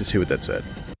didn't get to see what that said.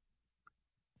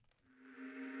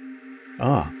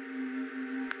 Ah.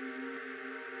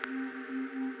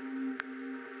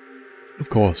 Of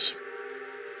course.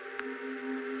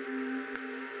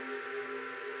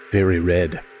 Very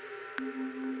red.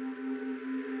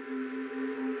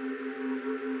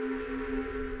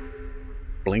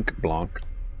 Blink, blonk.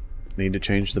 Need to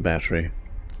change the battery.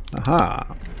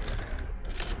 Aha!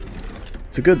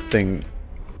 It's a good thing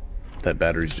that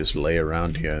batteries just lay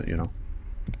around here, you know.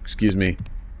 Excuse me.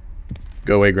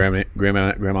 Go away,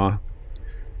 Grandma.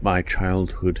 My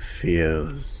childhood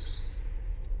fears.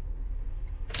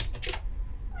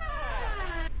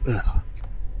 Ugh.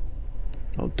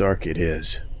 How dark it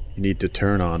is. You need to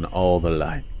turn on all the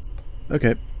lights.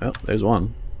 Okay, well, there's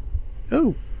one.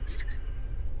 Oh!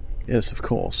 Yes, of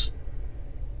course.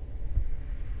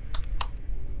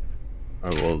 I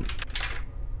will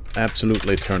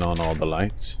absolutely turn on all the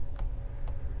lights.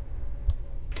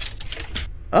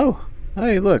 Oh!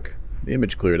 Hey, look! The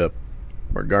image cleared up.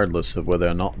 Regardless of whether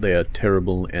or not they are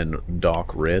terrible and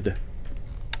dark red.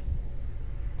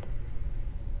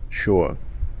 Sure.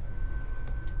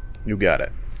 You got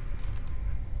it.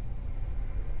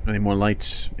 Any more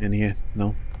lights in here?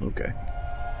 No? Okay.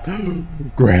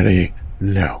 Granny!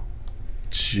 No.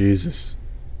 Jesus.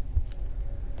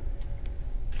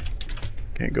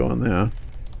 Can't go in there.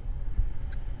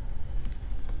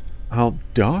 How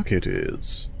dark it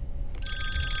is.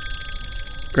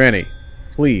 Granny,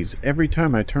 please, every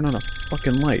time I turn on a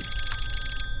fucking light.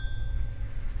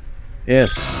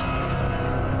 Yes.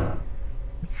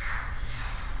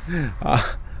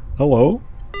 Hello?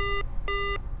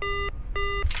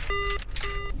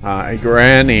 Hi,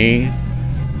 Granny.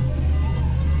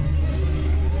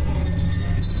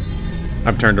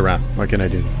 I'm turned around. What can I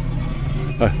do?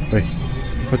 Wait.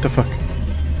 What the fuck?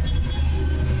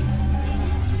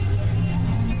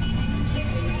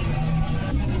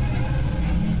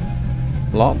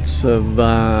 Lots of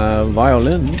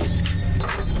violins.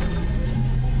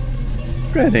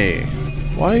 Granny,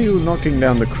 why are you knocking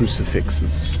down the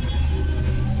crucifixes?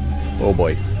 Oh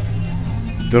boy.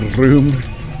 The room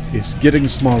is getting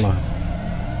smaller.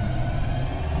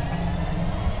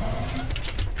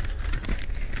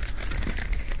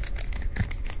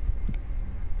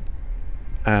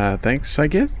 Thanks, I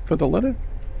guess, for the letter.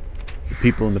 The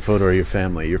people in the photo are your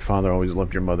family. Your father always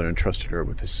loved your mother and trusted her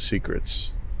with his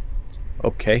secrets.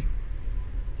 Okay.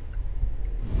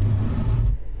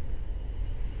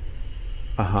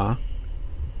 Uh-huh.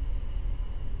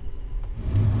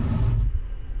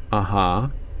 Uh-huh.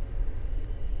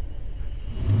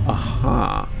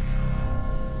 Uh-huh.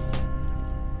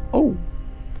 Oh.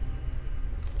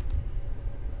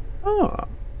 Ah.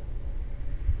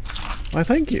 Why,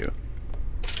 thank you.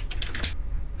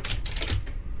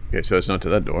 Okay, so it's not to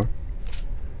that door.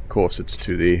 Of course, it's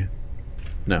to the...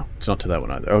 No, it's not to that one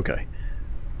either. Okay.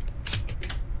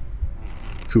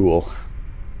 Cool.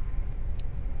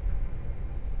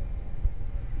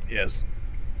 Yes.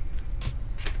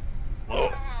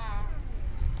 Oh.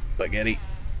 Spaghetti.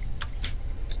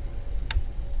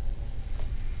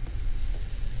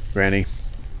 Granny,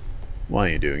 why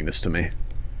are you doing this to me?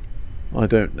 I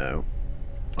don't know.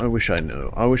 I wish I knew.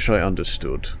 I wish I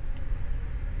understood.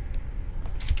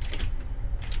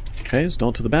 Okay, it's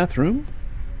not to the bathroom.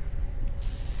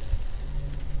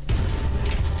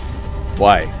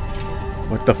 Why?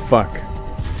 What the fuck?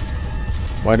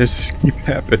 Why does this keep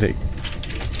happening?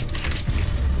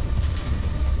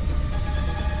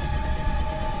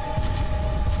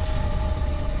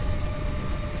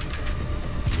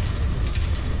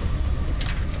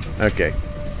 Okay.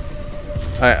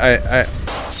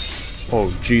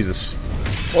 Oh, Jesus.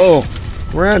 Oh,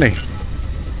 Granny.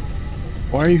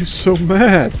 Why are you so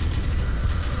mad?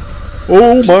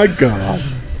 Oh my God.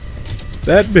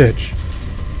 That bitch.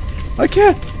 I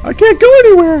can't go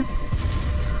anywhere.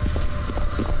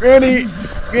 Granny.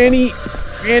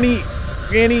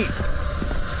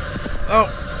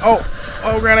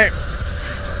 Oh, Granny.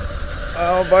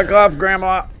 Oh, fuck off,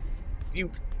 Grandma.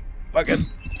 You fucking...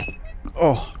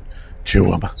 Oh, chew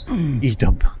them. Eat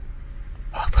them.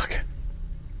 Oh, fuck.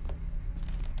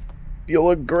 You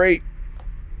look great,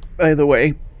 by the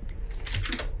way.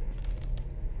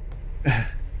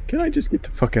 Can I just get the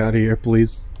fuck out of here,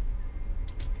 please?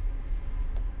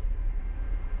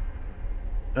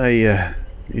 I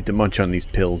need to munch on these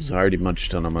pills. I already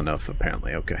munched on them enough,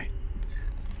 apparently. Okay.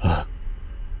 Alright,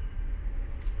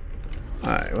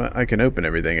 well, I can open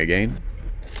everything again.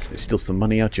 There's still some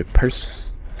money out your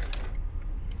purse.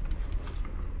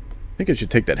 I think I should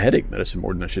take that headache medicine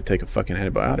more than I should take a fucking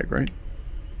antibiotic, right?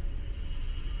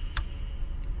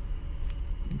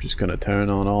 I'm just gonna turn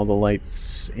on all the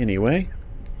lights anyway.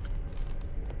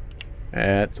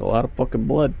 That's a lot of fucking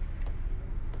blood.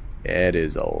 It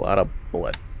is a lot of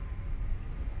blood.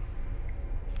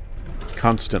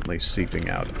 Constantly seeping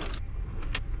out.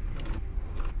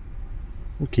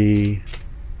 Okay.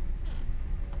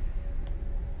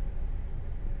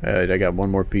 Alright, I got one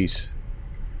more piece.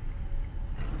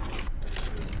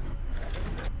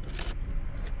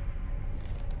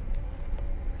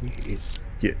 It's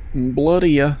getting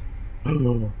bloodier.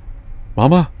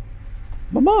 Mama!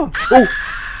 Mama! Oh!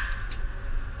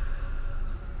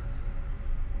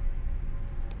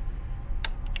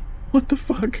 What the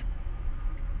fuck?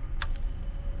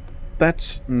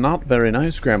 That's not very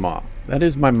nice, Grandma. That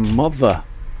is my mother.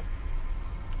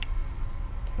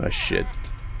 Oh, shit.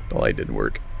 The light didn't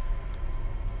work.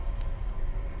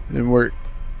 It didn't work.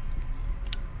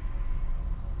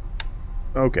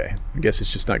 Okay. I guess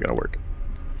it's just not gonna work.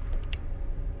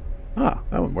 Ah,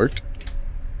 that one worked.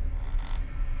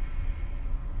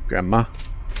 Grandma.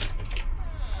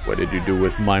 What did you do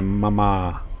with my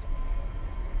mama?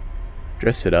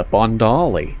 Dress it up on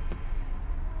Dolly.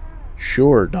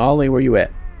 Sure, Dolly, where you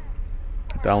at?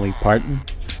 Dolly Parton?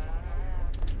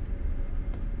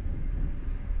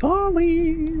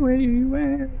 Dolly, where you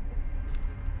at?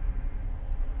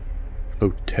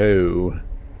 Photo.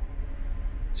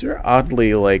 Is there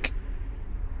oddly, like,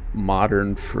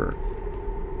 modern for...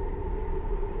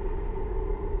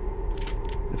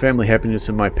 The family happiness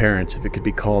of my parents, if it could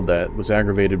be called that, was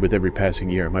aggravated with every passing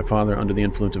year. My father, under the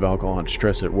influence of alcohol and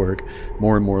stress at work,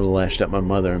 more and more lashed at my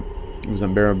mother. It was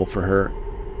unbearable for her,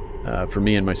 for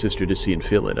me and my sister to see and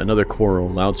feel it. Another quarrel,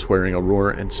 loud swearing, a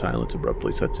roar, and silence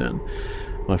abruptly sets in.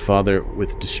 My father,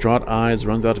 with distraught eyes,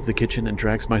 runs out of the kitchen and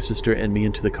drags my sister and me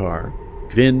into the car.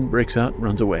 Vin breaks out,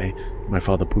 runs away. My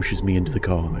father pushes me into the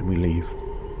car, and we leave.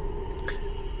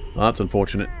 Well, that's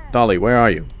unfortunate. Dolly, where are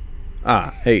you?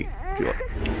 Ah, hey.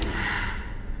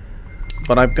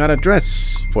 But I've got a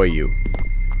dress for you.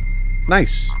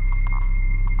 Nice.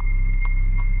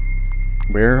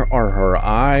 Where are her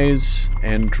eyes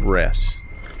and dress?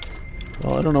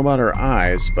 Well, I don't know about her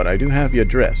eyes, but I do have your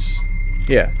dress.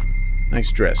 Yeah.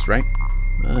 Nice dress, right?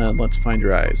 Let's find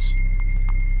your eyes.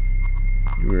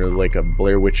 You were like a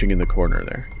Blair Witching in the corner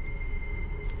there.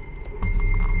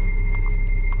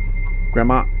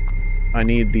 Grandma, I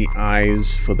need the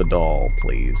eyes for the doll,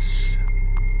 please.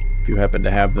 If you happen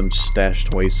to have them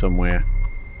stashed away somewhere,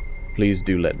 please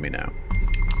do let me know.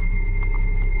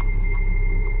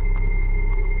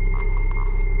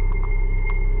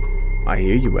 I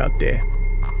hear you out there.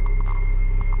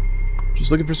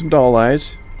 Just looking for some doll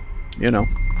eyes. You know.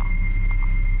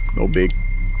 No big.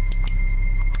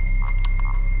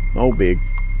 No big.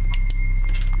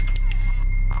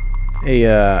 Hey,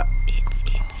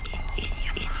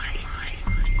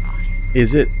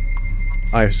 is it?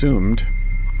 I assumed.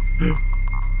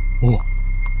 Oh.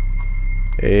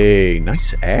 Hey,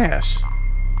 nice ass.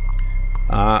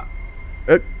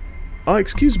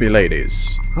 Excuse me,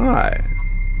 ladies. Hi.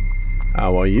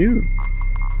 How are you?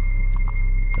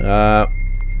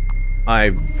 I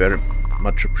very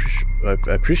much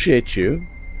appreciate you.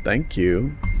 Thank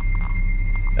you.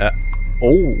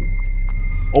 Oh.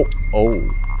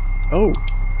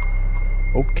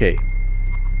 Okay.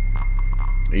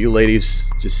 You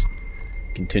ladies just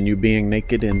continue being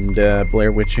naked and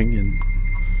Blair Witching, and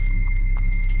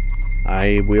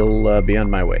I will be on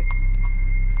my way.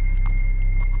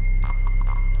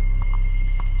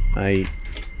 I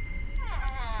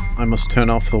must turn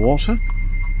off the water.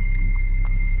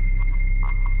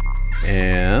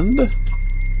 And...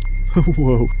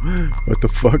 Whoa. What the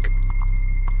fuck?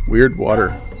 Weird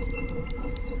water.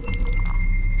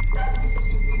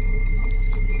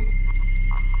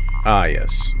 Ah,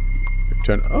 yes.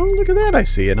 Turn. Oh, look at that. I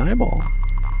see an eyeball.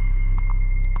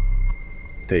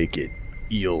 Take it.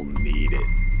 You'll need it.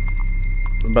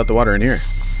 What about the water in here?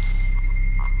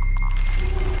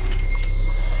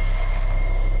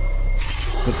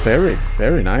 It's a very,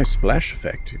 very nice splash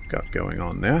effect you've got going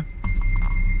on there.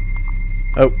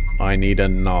 Oh, I need a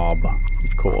knob,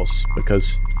 of course,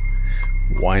 because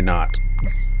why not?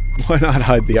 Why not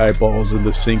hide the eyeballs in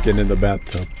the sink and in the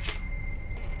bathtub?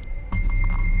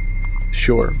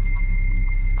 Sure.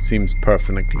 Seems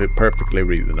perfectly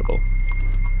reasonable.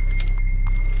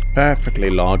 Perfectly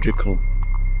logical.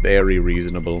 Very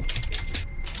reasonable.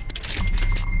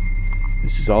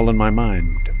 This is all in my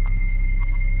mind.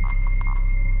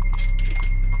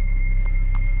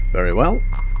 Very well.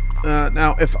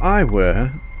 Now, if I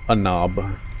were a knob,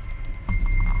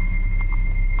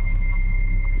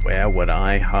 where would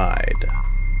I hide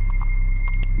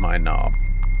my knob?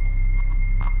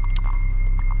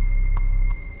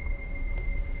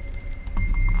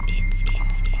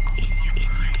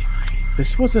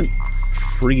 This wasn't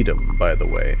freedom, by the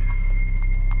way.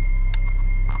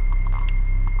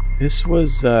 This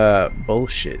was,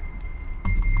 bullshit.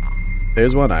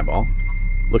 There's one eyeball.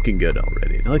 Looking good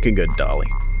already. Looking good, Dolly.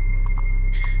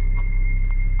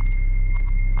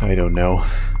 I don't know.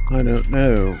 I don't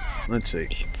know. Let's see.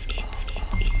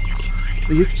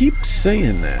 You keep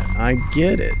saying that. I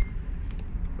get it.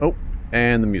 Oh,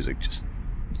 and the music just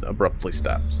abruptly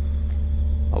stops.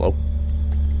 Hello?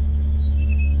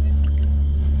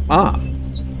 Ah,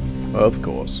 of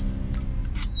course.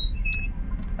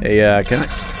 Hey, can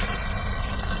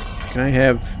I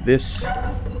have this?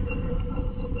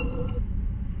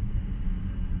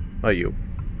 Oh, you?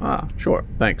 Ah, sure,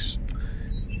 thanks.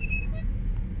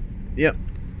 Yep,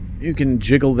 you can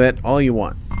jiggle that all you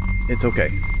want. It's okay.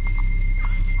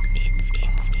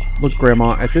 Look,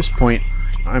 Grandma, at this point,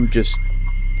 I'm just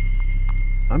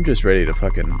ready to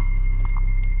fucking...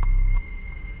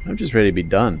 I'm just ready to be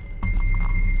done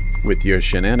with your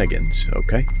shenanigans,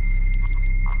 okay?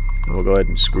 And we'll go ahead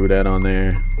and screw that on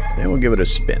there. Then we'll give it a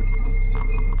spin.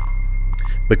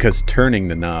 Because turning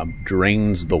the knob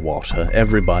drains the water.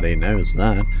 Everybody knows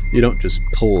that. You don't just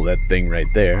pull that thing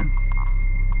right there.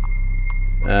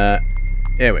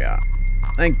 There we are.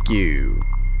 Thank you.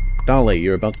 Dolly,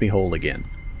 you're about to be whole again.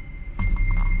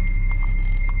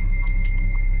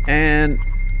 And...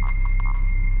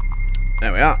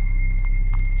 there we are.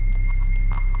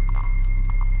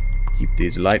 Keep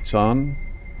these lights on,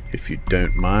 if you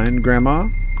don't mind, Grandma.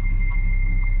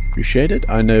 Appreciate it.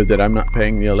 I know that I'm not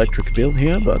paying the electric bill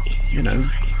here, but, you know.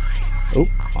 Oh,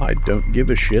 I don't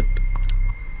give a shit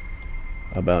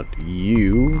about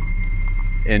you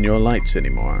and your lights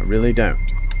anymore. I really don't.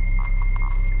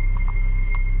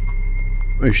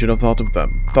 I should have thought of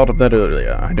that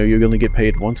earlier. I know you're going to get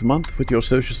paid once a month with your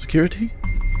Social Security.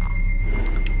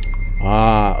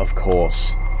 Ah, of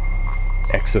course.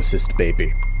 Exorcist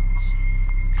baby.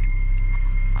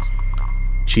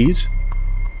 Cheese?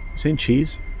 You saying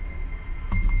cheese?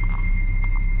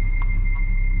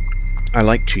 I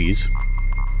like cheese.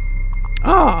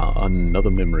 Ah,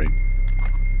 another memory.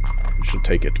 I should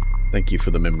take it. Thank you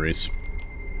for the memories.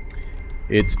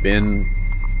 It's been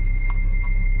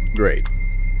great.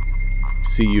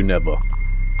 See you never.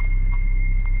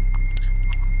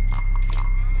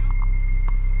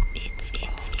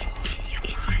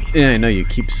 Yeah, I know you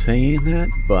keep saying that,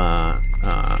 but,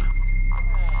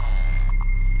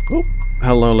 oh,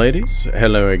 hello, ladies.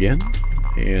 Hello again.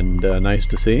 And, nice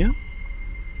to see you.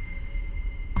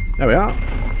 There we are.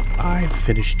 I've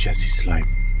finished Jesse's life.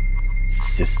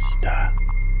 Sister.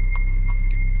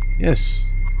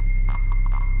 Yes.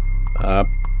 Oh.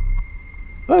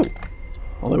 Well,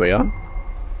 there we are.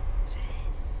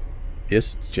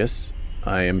 Yes, Jess.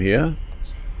 I am here.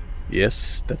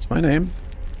 Yes, that's my name.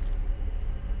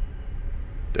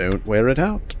 Don't wear it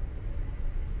out.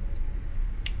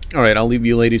 Alright, I'll leave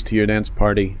you ladies to your dance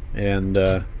party, and,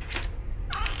 I'll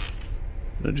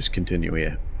just continue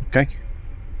here. Okay?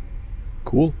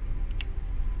 Cool?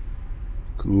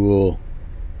 Cool.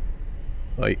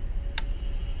 Right.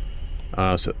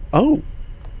 Oh!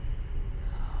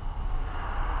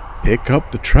 Pick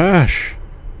up the trash!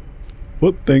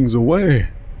 Put things away!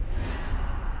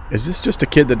 Is this just a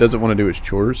kid that doesn't want to do his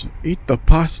chores? Eat the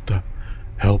pasta!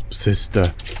 Help,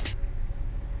 sister.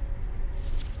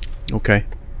 Okay.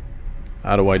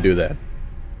 How do I do that?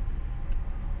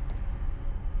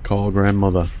 Call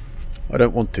grandmother. I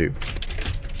don't want to.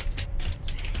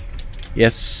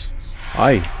 Yes.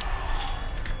 Hi.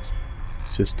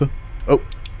 Sister. Oh.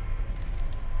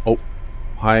 Oh.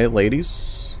 Hi,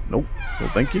 ladies. Nope. No,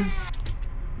 thank you.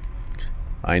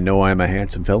 I know I'm a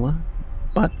handsome fella,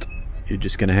 but you're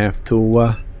just gonna have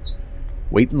to,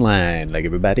 wait in line like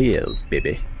everybody else,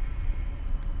 baby.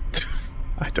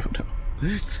 I don't know.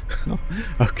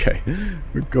 Okay.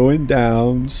 We're going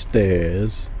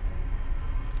downstairs.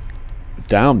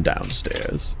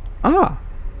 Downstairs. Ah!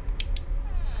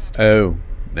 Oh,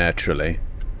 naturally.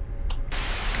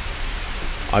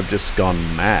 I've just gone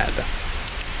mad.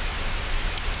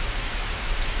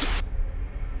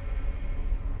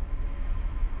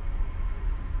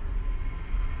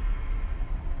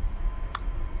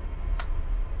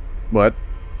 What?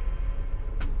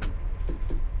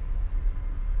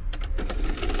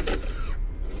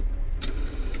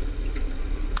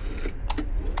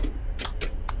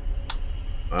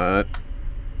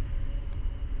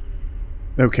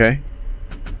 Okay.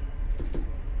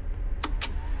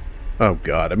 Oh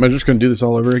god, am I just gonna do this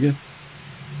all over again?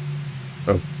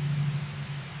 Oh.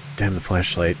 Damn the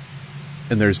flashlight.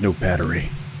 And there's no battery.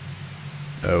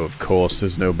 Oh, of course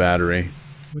there's no battery.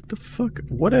 What the fuck?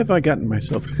 What have I gotten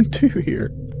myself into here?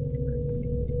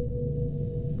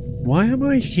 Why am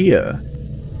I here?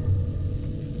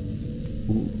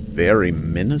 Ooh, very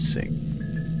menacing.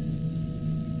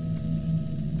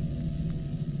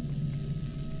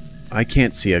 I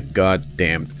can't see a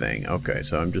goddamn thing. Okay,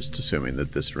 so I'm just assuming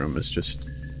that this room is just...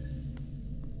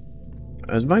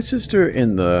 Is my sister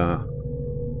in the...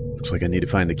 Looks like I need to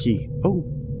find the key. Oh,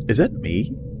 is that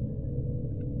me?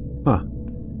 Huh.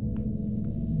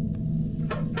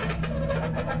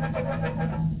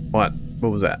 What?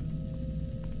 What was that?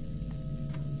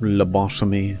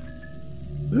 Lobotomy.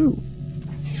 Ooh.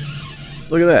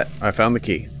 Look at that. I found the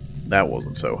key. That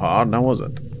wasn't so hard, now was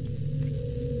it?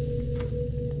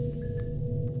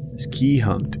 This key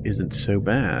hunt isn't so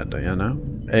bad, you know?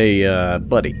 Hey,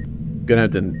 buddy. Gonna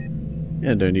have to...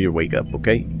 Yeah, don't need to wake up,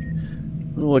 okay?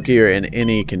 Look here in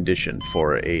any condition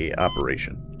for a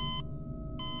operation.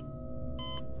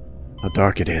 How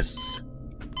dark it is.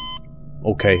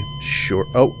 Okay, sure.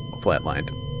 Oh,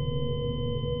 flatlined.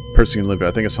 Person can live.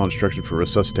 I think I saw instruction for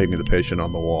resuscitating the patient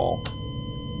on the wall.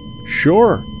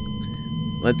 Sure.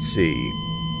 Let's see.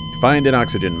 Find an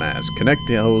oxygen mask. Connect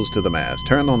the hose to the mask.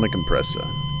 Turn on the compressor.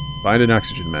 Find an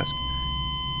oxygen mask.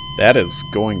 That is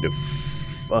going to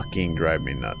fucking drive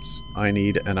me nuts. I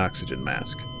need an oxygen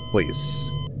mask.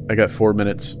 Please. I got 4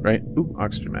 minutes, right? Ooh,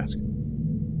 oxygen mask.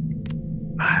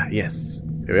 Ah, yes.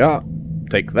 Here we are.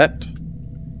 Take that.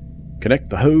 Connect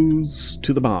the hose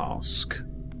to the mask.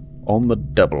 On the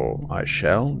double, I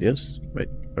shall. Yes? Wait,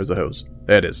 where's the hose?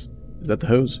 There it is. Is that the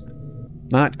hose?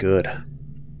 Not good.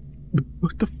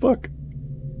 What the fuck?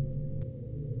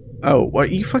 Oh, what,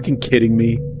 are you fucking kidding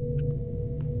me?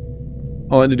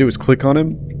 All I had to do was click on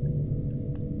him?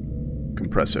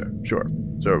 Compressor. Sure.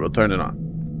 So we'll turn it on.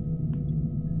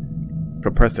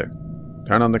 Compressor.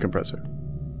 Turn on the compressor.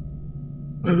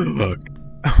 Fuck.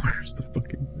 Where's the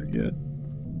fucking thing yet?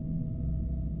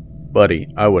 Buddy,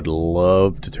 I would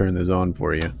love to turn this on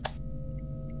for you.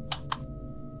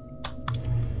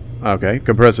 Okay,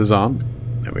 compressor's on.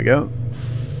 There we go.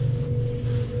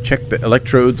 Check the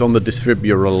electrodes on the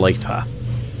defibrillator.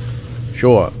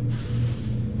 Sure.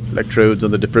 Electrodes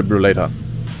on the defibrillator.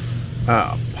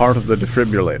 Ah, part of the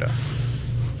defibrillator.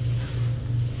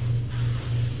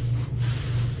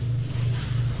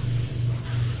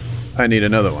 I need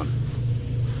another one.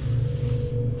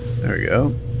 There we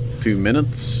go. 2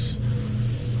 minutes.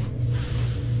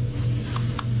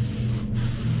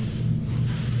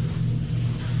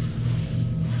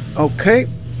 Okay.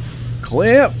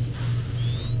 Clear.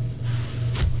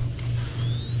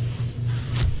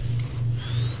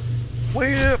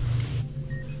 Wait up.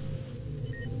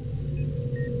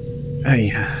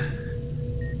 Hey.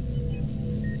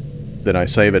 Did I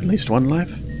save at least one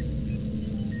life?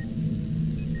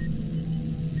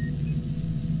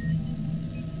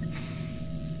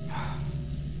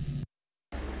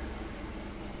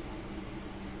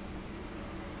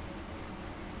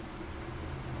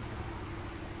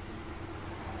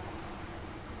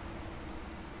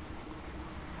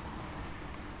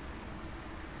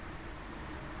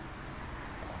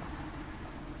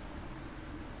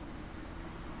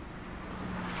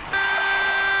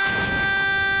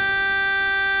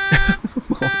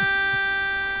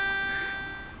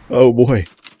 Oh boy,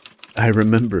 I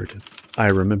remembered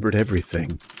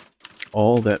everything.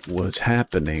 All that was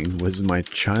happening was my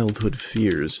childhood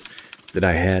fears that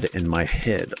I had in my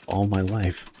head all my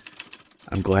life.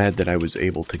 I'm glad that I was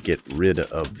able to get rid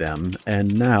of them,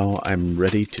 and now I'm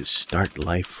ready to start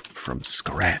life from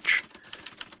scratch.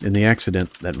 In the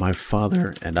accident that my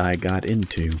father and I got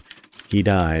into, he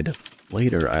died.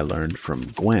 Later I learned from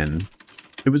Gwen.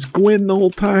 It was Gwen the whole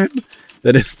time?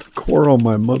 That in the quarrel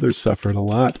my mother suffered a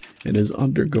lot and is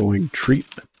undergoing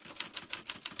treatment.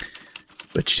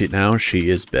 But now she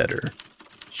is better.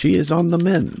 She is on the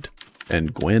mend,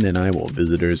 and Gwen and I will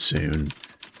visit her soon.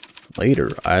 Later,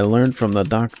 I learned from the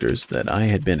doctors that I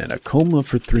had been in a coma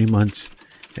for 3 months,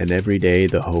 and every day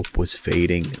the hope was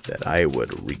fading that I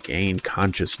would regain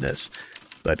consciousness.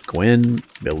 But Gwen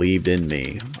believed in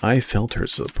me. I felt her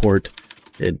support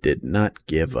and did not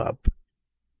give up.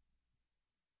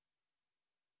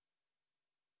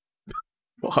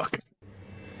 Fuck.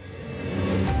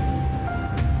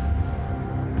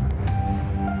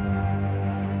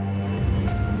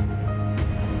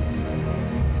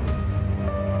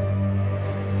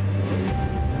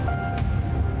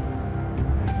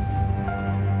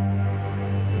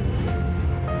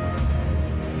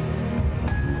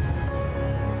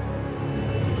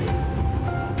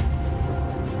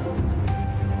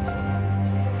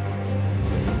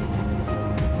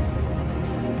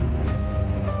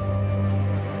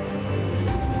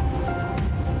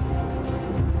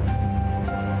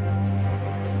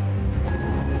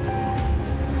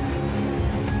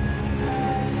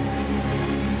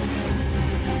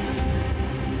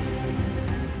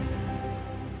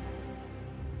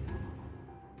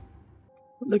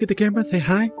 Look at the camera, say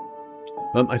hi.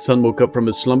 Well, my son woke up from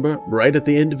his slumber right at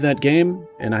the end of that game,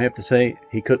 and I have to say,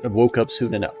 he couldn't have woke up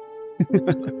soon enough.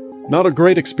 Not a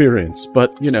great experience,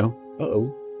 but, you know,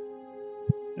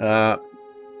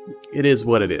 it is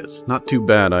what it is. Not too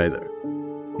bad either.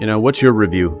 You know, what's your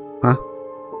review? Huh?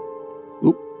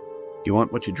 Oop. You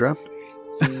want what you dropped?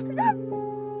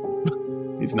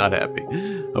 He's not happy.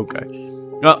 Okay.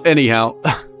 Well, anyhow,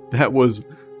 that was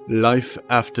Life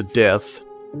After Death.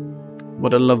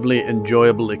 What a lovely,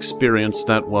 enjoyable experience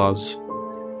that was.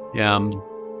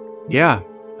 Yeah,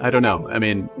 I don't know. I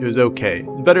mean, it was okay.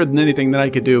 Better than anything that I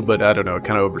could do, but I don't know. It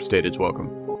kind of overstayed its welcome.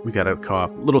 We got a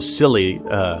cough. Little silly,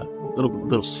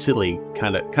 little silly,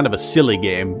 kind of a silly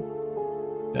game.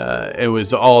 It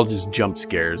was all just jump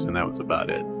scares, and that was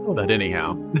about it. But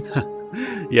anyhow,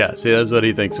 yeah. See, that's what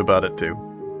he thinks about it too.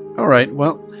 All right.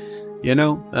 Well, you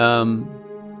know,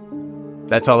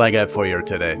 that's all I got for you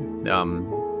today.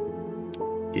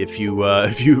 If you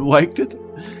liked it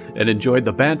and enjoyed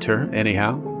the banter,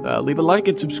 anyhow, leave a like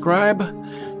and subscribe.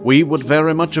 We would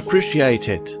very much appreciate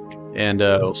it. And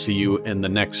I'll see you in the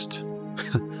next.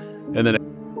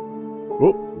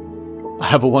 Oh,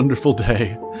 have a wonderful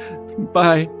day.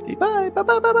 Bye. Bye. Bye.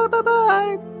 Bye. Bye. Bye.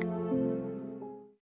 Bye.